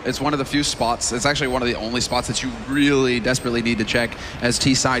 No, it's one of the few spots. It's actually one of the only spots that you really desperately need to check as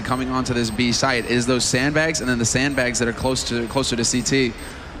T-side coming onto this B site is those sandbags, and then the sandbags that are closer to CT.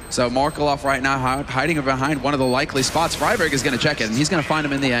 So Markolov right now hiding behind one of the likely spots. Freiburg is going to check it, and he's going to find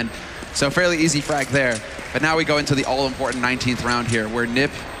him in the end. So fairly easy frag there. But now we go into the all-important 19th round here, where NiP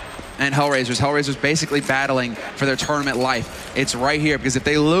and HellRaisers basically battling for their tournament life. It's right here, because if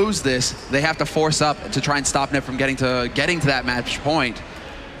they lose this, they have to force up to try and stop NiP from getting to that match point.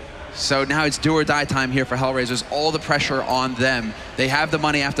 So now it's do or die time here for HellRaisers. All the pressure on them. They have the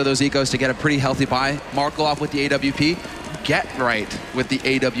money after those ecos to get a pretty healthy buy. Markolov with the AWP. Get Right with the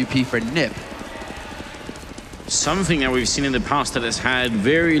AWP for NiP. Something that we've seen in the past that has had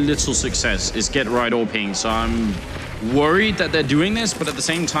very little success is Get Right or Ping. So I'm worried that they're doing this, but at the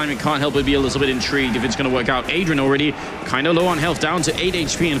same time, you can't help but be a little bit intrigued if it's going to work out. Adrian already kind of low on health, down to 8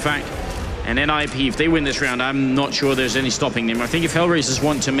 HP in fact. And NiP, if they win this round, I'm not sure there's any stopping them. I think if HellRaisers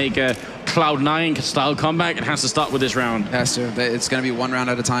want to make a Cloud9 style comeback, it has to start with this round. It has to. It's going to be one round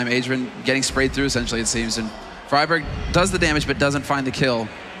at a time. Adrian getting sprayed through, essentially, it seems. And Freiburg does the damage, but doesn't find the kill.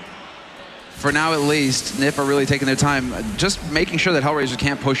 For now, at least, NiP are really taking their time, just making sure that HellRaisers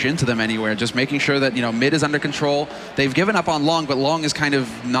can't push into them anywhere, just making sure that, you know, mid is under control. They've given up on long, but long is kind of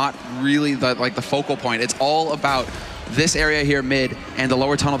not really the focal point. It's all about this area here mid and the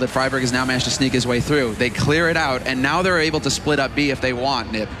lower tunnel that Freiburg has now managed to sneak his way through. They clear it out, and now they're able to split up B if they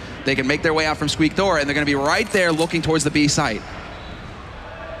want, NiP. They can make their way out from Squeak Door, and they're going to be right there looking towards the B site.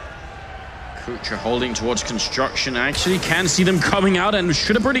 Kucha holding towards construction. Actually can see them coming out and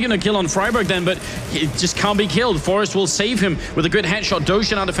should have pretty gonna kill on Freiburg then, but it just can't be killed. Forrest will save him with a good headshot.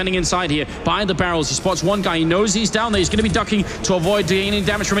 Doja now defending inside here by the barrels. He spots one guy. He knows he's down there. He's gonna be ducking to avoid gaining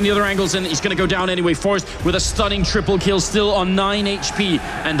damage from any other angles, and he's gonna go down anyway. Forrest with a stunning triple kill, still on 9 HP,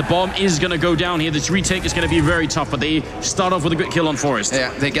 and the bomb is gonna go down here. This retake is gonna be very tough, but they start off with a good kill on Forrest.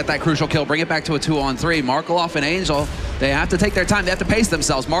 Yeah, they get that crucial kill, bring it back to a 2-on-3. Markolov and Angel, they have to take their time. They have to pace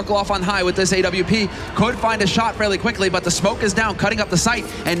themselves. Markolov on high with this AWP. Could find a shot fairly quickly, but the smoke is down, cutting up the site,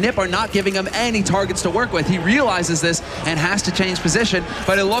 and NiP are not giving him any targets to work with. He realizes this and has to change position,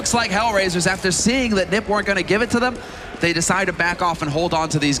 but it looks like HellRaisers, after seeing that NiP weren't going to give it to them, they decide to back off and hold on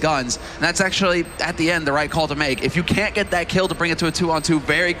to these guns. And that's actually, at the end, the right call to make. If you can't get that kill to bring it to a 2-on-2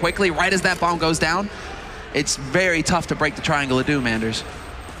 very quickly, right as that bomb goes down, it's very tough to break the triangle of doom, Anders.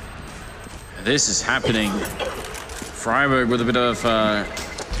 This is happening. Freiburg with a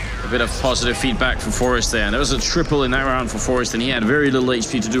bit of positive feedback from Forrest there. And there was a triple in that round for Forrest, and he had very little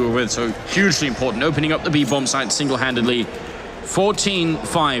HP to do it with, so hugely important. Opening up the B-bomb site single-handedly.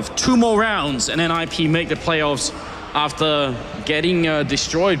 14-5, 2 more rounds, and NiP make the playoffs after getting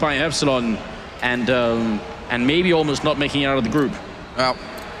destroyed by Epsilon and maybe almost not making it out of the group. Well,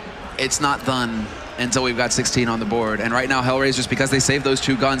 it's not done until we've got 16 on the board. And right now, HellRaisers, because they saved those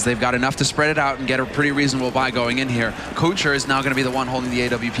 2 guns, they've got enough to spread it out and get a pretty reasonable buy going in here. Kucher is now going to be the one holding the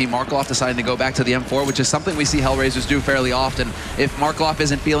AWP. Markolov deciding to go back to the M4, which is something we see HellRaisers do fairly often. If Markolov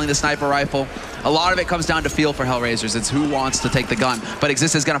isn't feeling the sniper rifle, a lot of it comes down to feel for HellRaisers. It's who wants to take the gun. But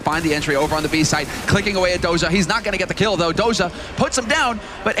Exist is going to find the entry over on the B side, clicking away at Doja. He's not going to get the kill, though. Doja puts him down,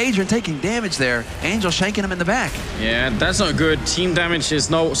 but Adrian taking damage there. Angel shanking him in the back. Yeah, that's not good. Team damage is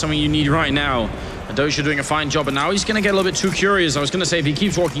not something you need right now. Doja doing a fine job, and now he's going to get a little bit too curious. I was going to say, if he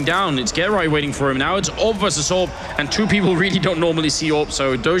keeps walking down, it's Get Right waiting for him. Now it's Orb versus Orb, and 2 people really don't normally see Orb,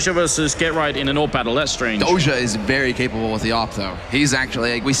 so Doja versus Get Right in an Orb battle. That's strange. Doja is very capable with the AWP, though. He's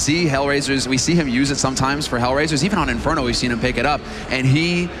actually, like, we see HellRaisers, we see see him use it sometimes for HellRaisers. Even on Inferno, we've seen him pick it up, and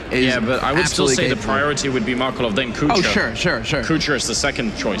he is Yeah, but I would still say capable. the priority would be Markelov, then Kucha. Oh, sure. Kucha is the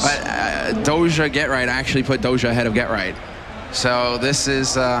second choice. But Doja GetRight, I actually put Doja ahead of GetRight. So this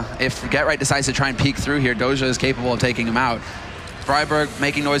is, if GetRight decides to try and peek through here, Doja is capable of taking him out. Freiburg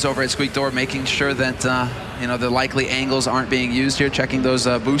making noise over at Squeak Door, making sure that you know, the likely angles aren't being used here, checking those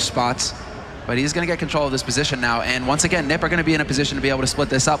boost spots. But he's going to get control of this position now. And once again, NiP are going to be in a position to be able to split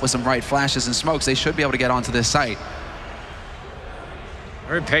this up with some right flashes and smokes. They should be able to get onto this site.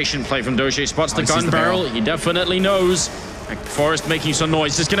 Very patient play from Doja. He spots the gun barrel. He definitely knows. Forest making some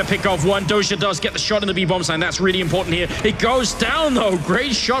noise. Just going to pick off one. Doja does get the shot in the B-bomb sign. That's really important here. It goes down, though.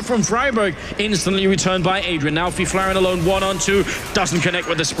 Great shot from Freiburg. Instantly returned by Adrian. Now Fiflaren alone, 1-on-2. Doesn't connect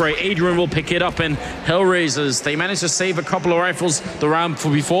with the spray. Adrian will pick it up, and HellRaisers, they managed to save a couple of rifles the round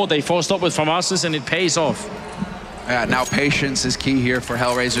before. They forced up with FAMASas, and it pays off. Yeah, now patience is key here for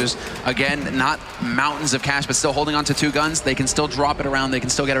HellRaisers. Again, not mountains of cash, but still holding on to 2 guns. They can still drop it around. They can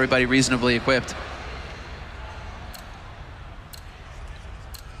still get everybody reasonably equipped.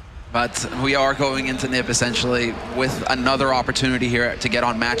 But we are going into NiP essentially with another opportunity here to get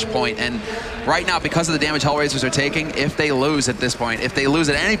on match point. And right now, because of the damage HellRaisers are taking, if they lose at this point, if they lose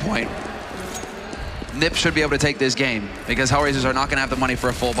at any point, NiP should be able to take this game because HellRaisers are not going to have the money for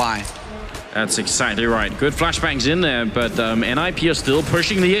a full buy. That's exactly right. Good flashbangs in there, but NiP are still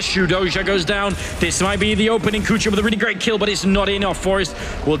pushing the issue. Doja goes down. This might be the opening. Kucha with a really great kill, but it's not enough. Forest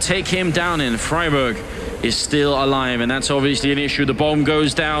will take him down, and Freiburg is still alive, and that's obviously an issue. The bomb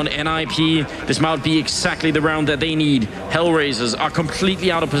goes down. NiP, this might be exactly the round that they need. HellRaisers are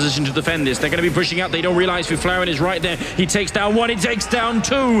completely out of position to defend this. They're going to be pushing out. They don't realize Fiflaren is right there. He takes down 1, he takes down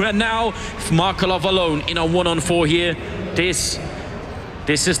 2, and now Markelov alone in a 1-on-4 here.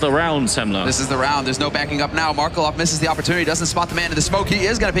 This is the round, Semler. This is the round. There's no backing up now. Markelov misses the opportunity, doesn't spot the man in the smoke. He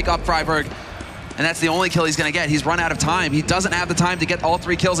is going to pick up Freiburg, and that's the only kill he's going to get. He's run out of time. He doesn't have the time to get all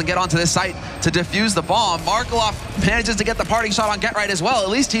 3 kills and get onto this site to defuse the bomb. Markelov manages to get the parting shot on GetRight as well. At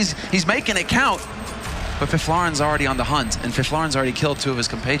least he's making it count. But Fiflaren's already on the hunt, and Fiflaren's already killed 2 of his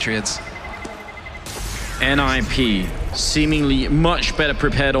compatriots. NiP seemingly much better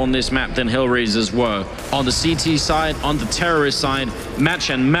prepared on this map than HellRaisers were. On the CT side, on the terrorist side, match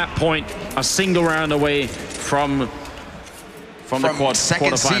and map point, a single round away from the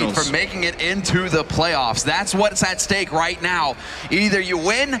second seed, quarterfinals. for making it into the playoffs. That's what's at stake right now. Either you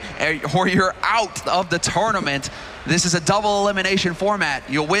win or you're out of the tournament. This is a double elimination format.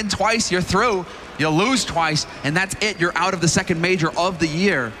 You'll win twice, you're through. You'll lose twice, and that's it. You're out of the second major of the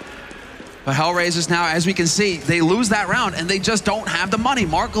year. But HellRaisers now, as we can see, they lose that round, and they just don't have the money.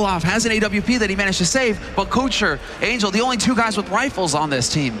 Markelov has an AWP that he managed to save, but Kucher, Angel, the only 2 guys with rifles on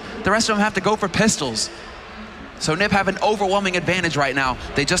this team. The rest of them have to go for pistols. So NiP have an overwhelming advantage right now.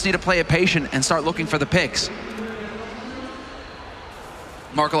 They just need to play it patient and start looking for the picks.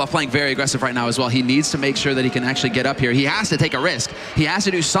 Markelov playing very aggressive right now as well. He needs to make sure that he can actually get up here. He has to take a risk. He has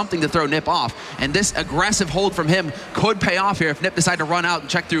to do something to throw NiP off. And this aggressive hold from him could pay off here if NiP decide to run out and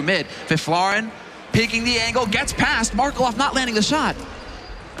check through mid. Fiflaren peeking the angle, gets past. Markelov not landing the shot.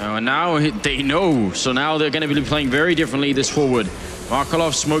 And now they know. So now they're going to be playing very differently this forward.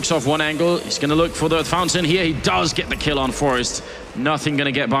 Markelov smokes off one angle. He's going to look for the fountain here. He does get the kill on Forest. Nothing going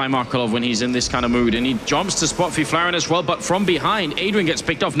to get by Markelov when he's in this kind of mood. And he jumps to spot Fiflaren as well, but from behind, Adrian gets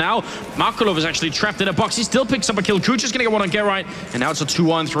picked off. Now, Markelov is actually trapped in a box. He still picks up a kill. Kucha's going to get one on GetRight. And now it's a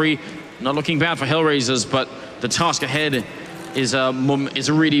 2-1-3. Not looking bad for HellRaisers, but the task ahead is a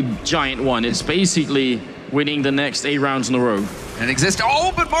really giant one. It's basically winning the next 8 rounds in a row. And Exist,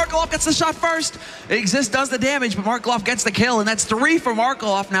 oh, but Markelov gets the shot first. Exist does the damage, but Markelov gets the kill, and that's 3 for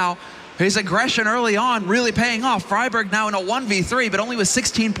Markelov now. His aggression early on really paying off. Freiburg now in a 1v3, but only with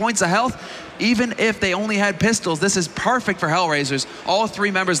 16 points of health. Even if they only had pistols, this is perfect for HellRaisers. All 3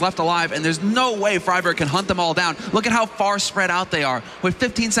 members left alive, and there's no way Freiburg can hunt them all down. Look at how far spread out they are. With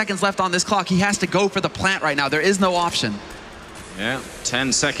 15 seconds left on this clock, he has to go for the plant right now. There is no option. Yeah,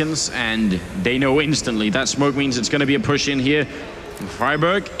 10 seconds, and they know instantly. That smoke means it's going to be a push in here.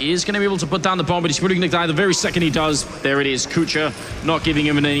 Freiburg is going to be able to put down the bomb, but he's putting the guy the very second he does. There it is, Kucha not giving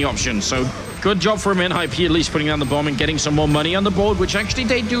him any option. So good job for him, NiP, at least putting down the bomb and getting some more money on the board, which actually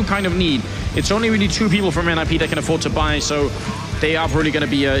they do kind of need. It's only really 2 people from NiP that can afford to buy, so they are probably going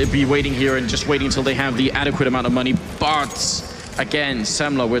to be waiting here and just waiting until they have the adequate amount of money. But again,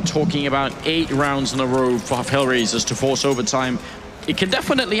 Semler, we're talking about 8 rounds in a row for HellRaisers to force overtime. It can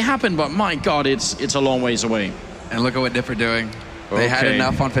definitely happen, but my God, it's a long ways away. And look at what NiP are doing. They had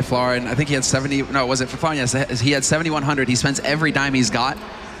enough on Fiflaren. I think he had 70, no, was it Fiflaren? Yes, he had 7,100. He spends every dime he's got.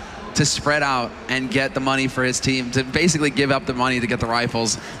 to spread out and get the money for his team, to basically give up the money to get the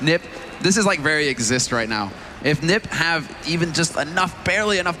rifles. NiP, this is like very exist right now. If NiP have even just enough,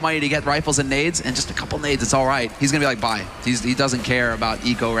 barely enough money to get rifles and nades, and just a couple nades, it's all right. He's gonna be like, bye. He doesn't care about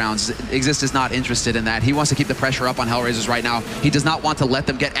eco rounds. Exist is not interested in that. He wants to keep the pressure up on HellRaisers right now. He does not want to let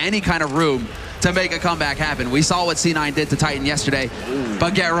them get any kind of room to make a comeback happen. We saw what C9 did to Titan yesterday,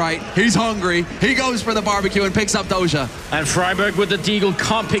 but get right, he's hungry. He goes for the barbecue and picks up Doja. And friberg with the deagle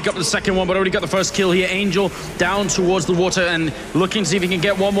can't pick up the second one, but already got the first kill here. Angel down towards the water and looking to see if he can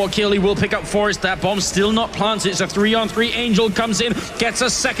get one more kill. He will pick up Forest. That bomb still not planted. It's a 3-on-3. Angel comes in, gets a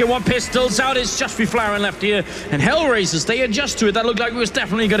second one, pistols out. It's just Fuflaren left here. And HellRaisers, they adjust to it. That looked like it was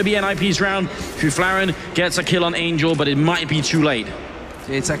definitely going to be NiP's round. Fuflaren gets a kill on Angel, but it might be too late.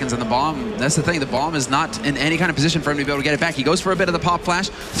 8 seconds on the bomb. That's the thing. The bomb is not in any kind of position for him to be able to get it back. He goes for a bit of the pop flash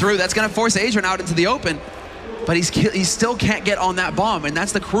through. That's going to force Adrian out into the open. But he still can't get on that bomb, and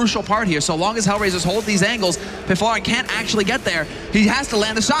that's the crucial part here. So long as HellRaisers hold these angles, Fuflaren can't actually get there. He has to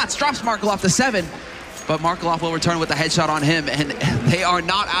land the shots. Drops Markelov to 7. But Markelov will return with the headshot on him, and they are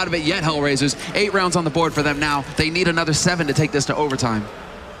not out of it yet, HellRaisers. 8 rounds on the board for them now. They need another 7 to take this to overtime.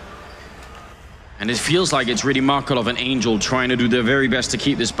 And it feels like it's really Markelov and Angel trying to do their very best to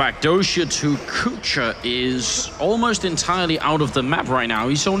keep this back. Doja to Kucha is almost entirely out of the map right now.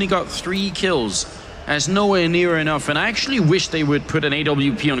 He's only got 3 kills. That's nowhere near enough. And I actually wish they would put an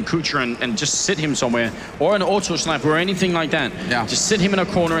AWP on Kucha and just sit him somewhere. Or an auto sniper or anything like that. Yeah. Just sit him in a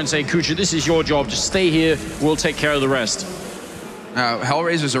corner and say, Kucha, this is your job. Just stay here. We'll take care of the rest.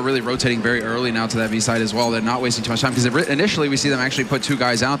 HellRaisers are really rotating very early now to that B side as well. They're not wasting too much time, because initially we see them actually put 2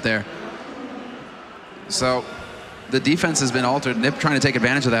 guys out there. So the defense has been altered. NiP trying to take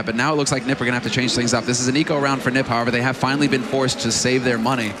advantage of that, but now it looks like NiP are going to have to change things up. This is an eco round for NiP, however. They have finally been forced to save their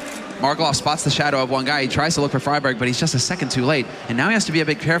money. Markelov spots the shadow of one guy. He tries to look for friberg, but he's just a second too late. And now he has to be a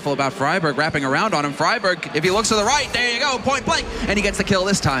bit careful about friberg wrapping around on him. friberg, if he looks to the right, there you go, point blank, and he gets the kill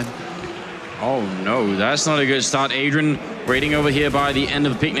this time. Oh no, that's not a good start. Adrian waiting over here by the end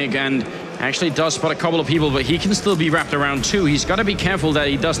of the picnic and actually does spot a couple of people, but he can still be wrapped around too. He's got to be careful that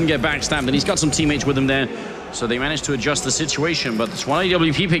he doesn't get backstabbed, and he's got some teammates with him there. So they managed to adjust the situation, but this one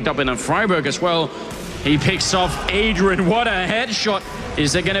AWP picked up in a friberg as well. He picks off Adrian. What a headshot.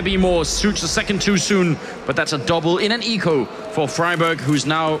 Is there going to be more? Shoots the second too soon, but that's a double in an eco for friberg, who's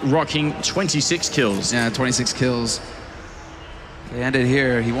now rocking 26 kills. Yeah, 26 kills. They ended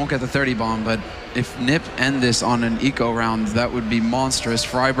here. He won't get the 30 bomb, but if NiP end this on an eco round, that would be monstrous.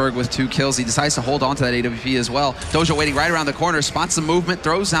 friberg with 2 kills. He decides to hold on to that AWP as well. Doja waiting right around the corner, spots the movement,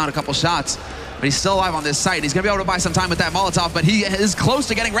 throws down a couple shots, but he's still alive on this site. He's going to be able to buy some time with that Molotov, but he is close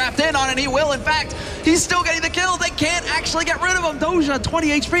to getting wrapped in on it, and he will. In fact, he's still getting the kill. They can't actually get rid of him. Doja, 20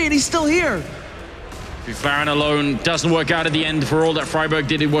 HP, and he's still here. Fuflaren alone doesn't work out at the end. For all that friberg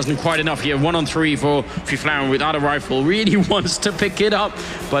did, it wasn't quite enough here. 1-on-3 for Fuflaren without a rifle. Really wants to pick it up,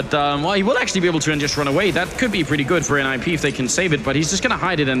 but well, he will actually be able to and just run away. That could be pretty good for NiP if they can save it, but he's just going to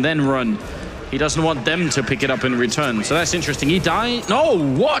hide it and then run. He doesn't want them to pick it up in return, so that's interesting. He died. No,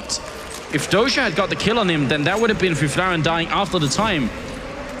 what? If Doja had got the kill on him, then that would have been Fuflaren dying after the time.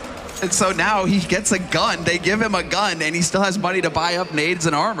 And so now he gets a gun. They give him a gun, and he still has money to buy up nades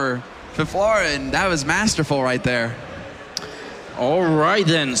and armor. Fuflaren, that was masterful right there. All right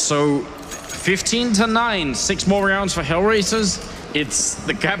then, so 15-9, 6 more rounds for HellRaisers.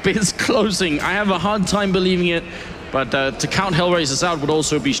 The gap is closing. I have a hard time believing it, but to count HellRaisers out would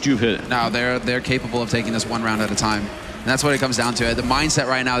also be stupid. No, they're capable of taking this 1 round at a time. And that's what it comes down to. The mindset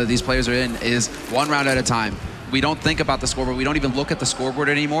right now that these players are in is 1 round at a time. We don't think about the scoreboard. We don't even look at the scoreboard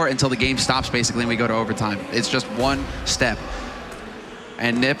anymore until the game stops, basically, and we go to overtime. It's just 1 step.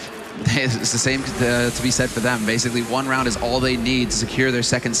 And NiP, it's the same to be said for them. Basically, 1 round is all they need to secure their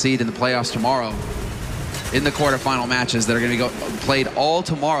 2nd seed in the playoffs tomorrow. In the quarterfinal matches that are going to be played all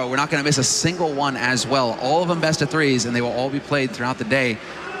tomorrow. We're not going to miss a single one as well. All of them best of 3s, and they will all be played throughout the day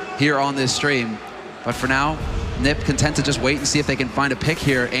here on this stream. But for now, NiP content to just wait and see if they can find a pick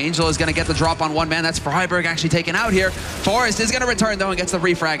here. Angel is going to get the drop on 1 man. That's friberg actually taken out here. Forest is going to return, though, and gets the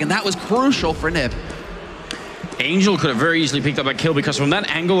refrag, and that was crucial for NiP. Angel could have very easily picked up that kill, because from that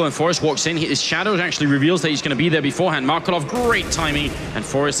angle when Forest walks in, his shadow actually reveals that he's going to be there beforehand. Markelov, great timing, and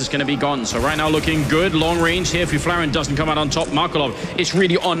Forest is going to be gone. So right now looking good, long range here. Fuflaren doesn't come out on top. Markelov is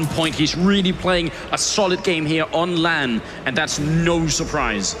really on point. He's really playing a solid game here on LAN, and that's no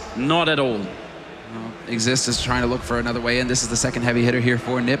surprise. Not at all. Exist is trying to look for another way in. This is the second heavy hitter here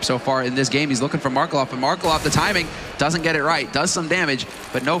for NiP so far in this game. He's looking for Markelov, but Markelov, the timing, doesn't get it right. Does some damage,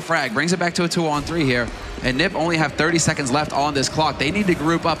 but no frag. Brings it back to a 2-on-3 here. And NiP only have 30 seconds left on this clock. They need to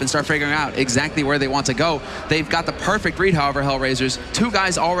group up and start figuring out exactly where they want to go. They've got the perfect read, however, HellRaisers. 2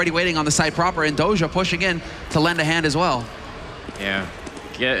 guys already waiting on the site proper, and Doja pushing in to lend a hand as well. Yeah.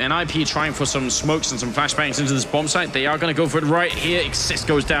 Yeah, NiP trying for some smokes and some flashbangs into this bomb site. They are going to go for it right here. Exist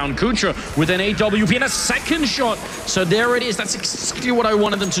goes down. Kucha with an AWP and a second shot. So there it is. That's exactly what I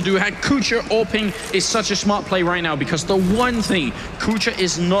wanted them to do. Had Kucha AWPing is such a smart play right now, because the one thing, Kucha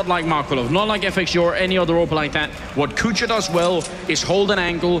is not like Markelov, not like FXG or any other AWP like that. What Kucha does well is hold an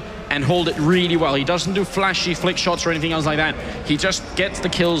angle and hold it really well. He doesn't do flashy flick shots or anything else like that. He just gets the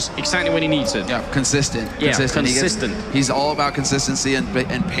kills exactly when he needs it. Yeah, consistent. Yeah, consistent. He's all about consistency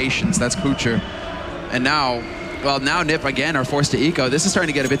and patience. That's Kucher. And now, well, now NiP again are forced to eco. This is starting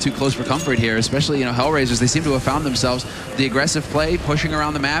to get a bit too close for comfort here, especially, you know, HellRaisers. They seem to have found themselves the aggressive play, pushing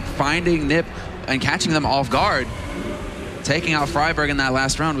around the map, finding NiP and catching them off guard. Taking out Freiburg in that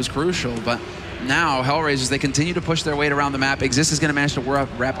last round was crucial, but now HellRaisers, they continue to push their weight around the map. Exist is going to manage to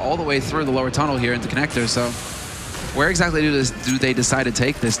wrap all the way through the lower tunnel here into connector. So where exactly do they decide to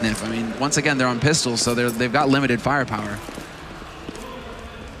take this NiP? I mean, once again, they're on pistols, so they've got limited firepower.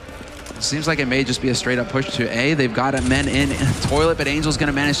 Seems like it may just be a straight up push to A. They've got a men in toilet, but Angel's going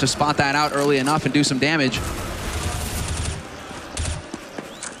to manage to spot that out early enough and do some damage.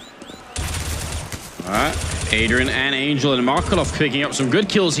 All right, Adrian and Angel and Markelov picking up some good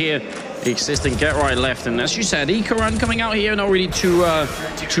kills here. Exist and Get Right left, and as you said, eco run coming out here, not really too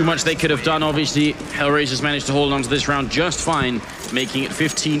much they could have done. Obviously, HellRaisers managed to hold on to this round just fine, making it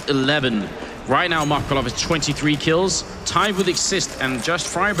 15-11. Right now, Markelov has 23 kills, tied with Exist, and just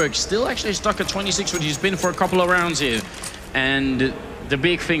Freiburg still actually stuck at 26, which he's been for a couple of rounds here. And the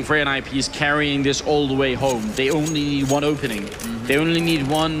big thing for NiP is carrying this all the way home. They only need one opening. They only need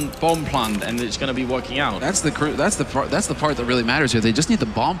one bomb plant, and it's going to be working out. That's the part that really matters here. They just need the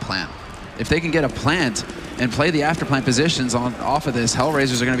bomb plant. If they can get a plant and play the after plant positions off of this,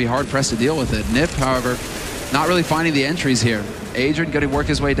 HellRaisers are going to be hard pressed to deal with it. NiP, however, not really finding the entries here. Adrian going to work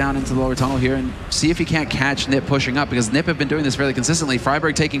his way down into the lower tunnel here and see if he can't catch NiP pushing up, because NiP have been doing this fairly consistently.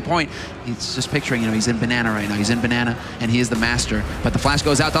 Freiburg taking point. He's just picturing, you know, he's in banana right now. He's in banana and he is the master. But the flash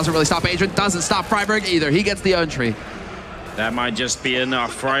goes out, doesn't really stop Adrian, doesn't stop Freiburg either. He gets the entry. That might just be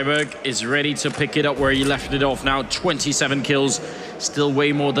enough. Freiburg is ready to pick it up where he left it off now. 27 kills. Still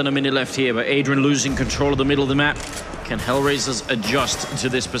way more than a minute left here, but Adrian losing control of the middle of the map. Can HellRaisers adjust to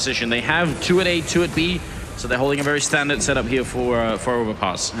this position? They have 2 at A, 2 at B, so they're holding a very standard setup here for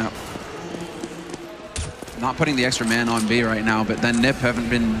overpass. Yeah. Not putting the extra man on B right now, but then NiP haven't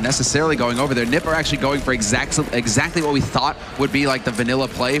been necessarily going over there. NiP are actually going for exactly what we thought would be like the vanilla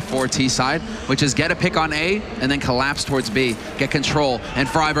play for T side, which is get a pick on A and then collapse towards B, get control, and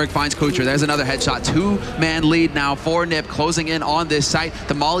Freiburg finds Kucher. There's another headshot. 2-man lead now for NiP, closing in on this site.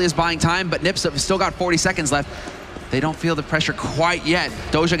 The Molly is buying time, but NiP's still got 40 seconds left. They don't feel the pressure quite yet.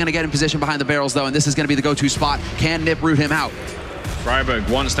 Doja going to get in position behind the barrels, though, and this is going to be the go-to spot. Can NiP root him out? Freiburg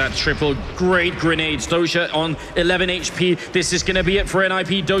wants that triple. Great grenades. Doja on 11 HP. This is going to be it for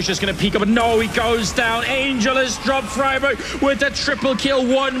NiP. Doja's going to peek up. No, he goes down. Angel has dropped Freiburg with the triple kill.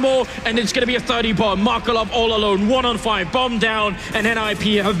 One more, and it's going to be a 30 bomb. Markelov all alone. 1 on 5. Bomb down, and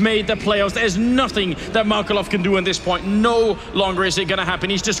NiP have made the playoffs. There's nothing that Markelov can do at this point. No longer is it going to happen.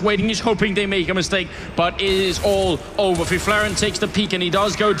 He's just waiting. He's hoping they make a mistake, but it is all over. Fiflaren takes the peek, and he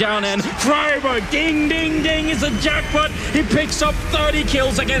does go down, and Freiburg, ding, ding, ding, is a jackpot. He picks up 30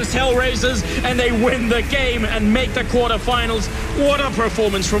 kills against HellRaisers, and they win the game and make the quarterfinals. What a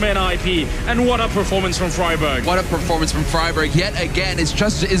performance from NiP, and what a performance from Freiburg. What a performance from Freiburg. Yet again, it's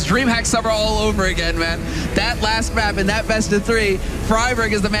DreamHack Summer all over again, man. That last map in that best of 3,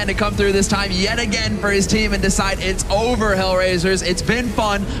 Freiburg is the man to come through this time yet again for his team and decide it's over, HellRaisers. It's been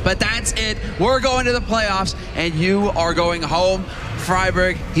fun, but that's it. We're going to the playoffs, and you are going home.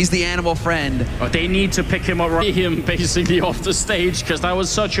 Freiburg, he's the animal friend. But they need to pick him up, right him basically off the stage, because that was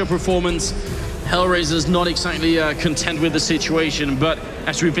such a performance. HellRaisers not exactly content with the situation, but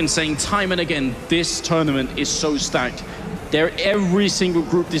as we've been saying time and again, this tournament is so stacked. Every single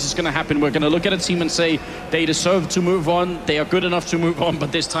group this is going to happen. We're going to look at a team and say they deserve to move on. They are good enough to move on,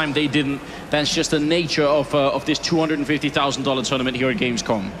 but this time they didn't. That's just the nature of this $250,000 tournament here at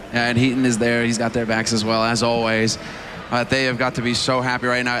Gamescom. Yeah, and Heaton is there. He's got their backs as well, as always. They have got to be so happy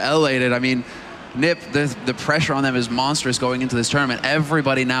right now, elated. I mean, NiP, the pressure on them is monstrous going into this tournament.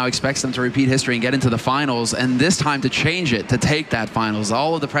 Everybody now expects them to repeat history and get into the finals, and this time to change it, to take that finals.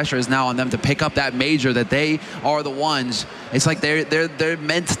 All of the pressure is now on them to pick up that major, that they are the ones. It's like they're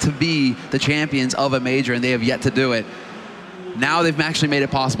meant to be the champions of a major, and they have yet to do it. Now they've actually made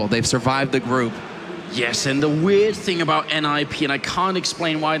it possible. They've survived the group. Yes, and the weird thing about NiP, and I can't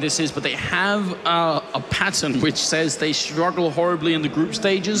explain why this is, but they have a pattern which says they struggle horribly in the group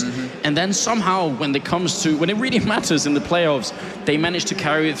stages, and then somehow when it really matters in the playoffs, they manage to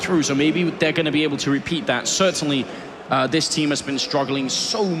carry it through. So maybe they're going to be able to repeat that. Certainly, this team has been struggling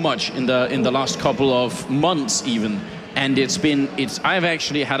so much in the last couple of months even. And I've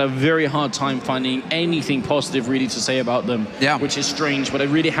actually had a very hard time finding anything positive really to say about them, which is strange, but it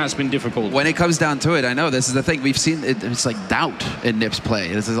really has been difficult. When it comes down to it, I know this is the thing, we've seen it's like doubt in NiP's play.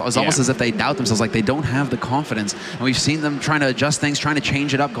 It's almost as if they doubt themselves, like they don't have the confidence. And we've seen them trying to adjust things, trying to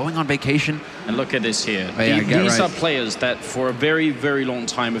change it up, going on vacation. And look at this here. These are players that for a very, very long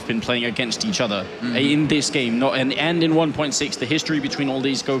time have been playing against each other in this game. And in 1.6, the history between all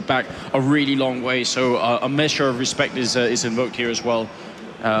these go back a really long way. So a measure of respect is invoked here as well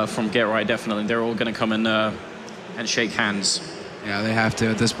from Get Right, definitely. They're all going to come and shake hands. Yeah, they have to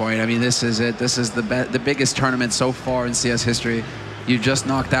at this point. I mean, this is it. This is the biggest tournament so far in CS history. You've just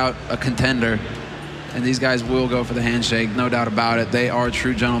knocked out a contender, and these guys will go for the handshake, no doubt about it. They are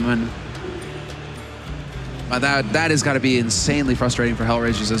true gentlemen. But that has got to be insanely frustrating for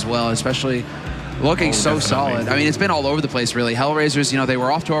HellRaisers as well, especially looking so solid. I mean, it's been all over the place, really. HellRaisers, you know, they were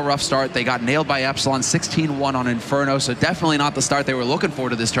off to a rough start. They got nailed by Epsilon, 16-1 on Inferno, so definitely not the start they were looking for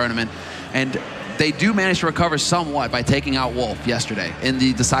to this tournament. And they do manage to recover somewhat by taking out Wolf yesterday in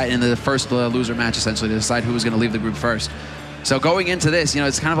the first loser match, essentially, to decide who was going to leave the group first. So going into this, you know,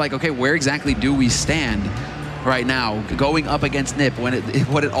 it's kind of like, okay, where exactly do we stand right now, going up against NiP,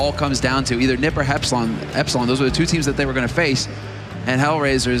 what it all comes down to, either NiP or Epsilon. Those were the two teams that they were going to face. And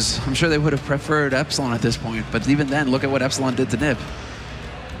HellRaisers, I'm sure they would have preferred Epsilon at this point, but even then, look at what Epsilon did to NiP.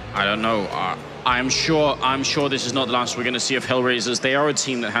 I don't know. I'm sure this is not the last we're going to see of HellRaisers. They are a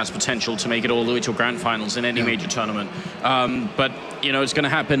team that has potential to make it all the way to grand finals in any major tournament. But you know, it's going to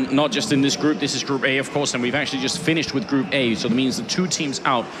happen not just in this group. This is Group A, of course, and we've actually just finished with Group A. So that means the two teams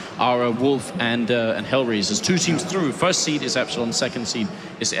out are Wolf and HellRaisers. Two teams through. First seed is Epsilon. Second seed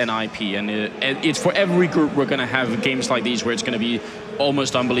is NiP. And it's for every group we're going to have games like these where it's going to be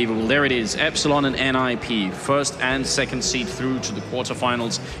almost unbelievable. There it is, Epsilon and NiP, first and second seed through to the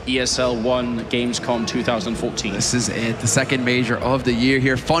quarterfinals, ESL 1 Gamescom 2014. This is it, the second major of the year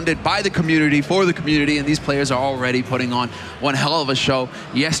here, funded by the community, for the community, and these players are already putting on one hell of a show.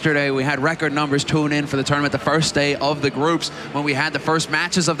 Yesterday, we had record numbers tune in for the tournament, the first day of the groups, when we had the first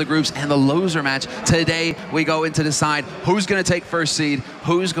matches of the groups and the loser match. Today, we go in to decide who's going to take first seed,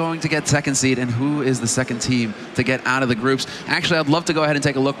 who's going to get second seed, and who is the second team to get out of the groups. Actually, I'd love to go ahead and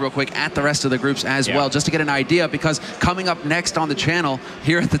take a look real quick at the rest of the groups as well, just to get an idea, because coming up next on the channel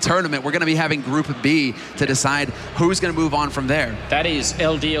here at the tournament, we're going to be having Group B to decide who's going to move on from there. That is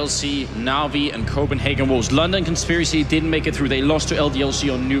LDLC, Navi, and Copenhagen Wolves. London Conspiracy didn't make it through. They lost to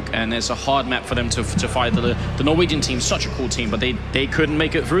LDLC on Nuke, and it's a hard map for them to fight the Norwegian team. Such a cool team, but they couldn't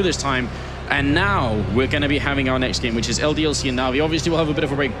make it through this time. And now we're going to be having our next game, which is LDLC and Navi. Obviously, we'll have a bit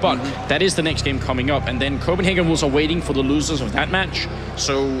of a break, but that is the next game coming up. And then Copenhagen Wolves are waiting for the losers of that match.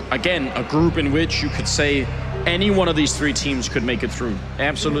 So, again, a group in which you could say any one of these three teams could make it through.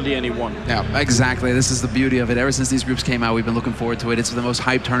 Absolutely any one. Yeah, exactly. This is the beauty of it. Ever since these groups came out, we've been looking forward to it. It's the most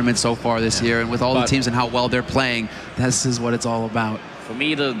hyped tournament so far this year. And with all the teams and how well they're playing, this is what it's all about. For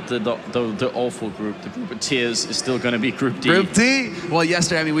me, the awful group, the group of tears, is still going to be Group D. Group D? Well,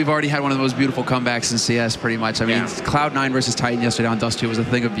 yesterday, I mean, we've already had one of the most beautiful comebacks in CS, pretty much. I mean, Cloud9 versus Titan yesterday on Dust 2 was a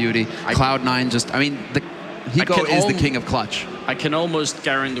thing of beauty. Cloud9 just, I mean, Hiko is the king of clutch. I can almost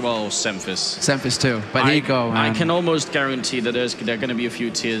guarantee, well, Semphis too, but Hiko, I can almost guarantee that there are going to be a few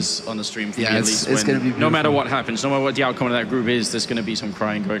tears on the stream for me, at least. It's going to be beautiful. No matter what happens, no matter what the outcome of that group is, there's going to be some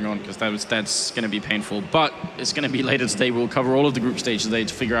crying going on, because that's going to be painful. But it's going to be later today. We'll cover all of the group stages today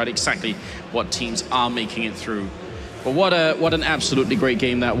to figure out exactly what teams are making it through. But what an absolutely great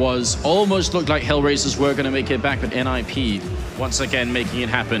game that was. Almost looked like HellRaisers were going to make it back, but NiP once again making it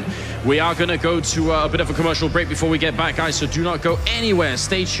happen. We are going to go to a bit of a commercial break before we get back, guys, so do not go anywhere.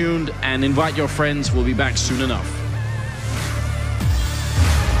 Stay tuned and invite your friends. We'll be back soon enough.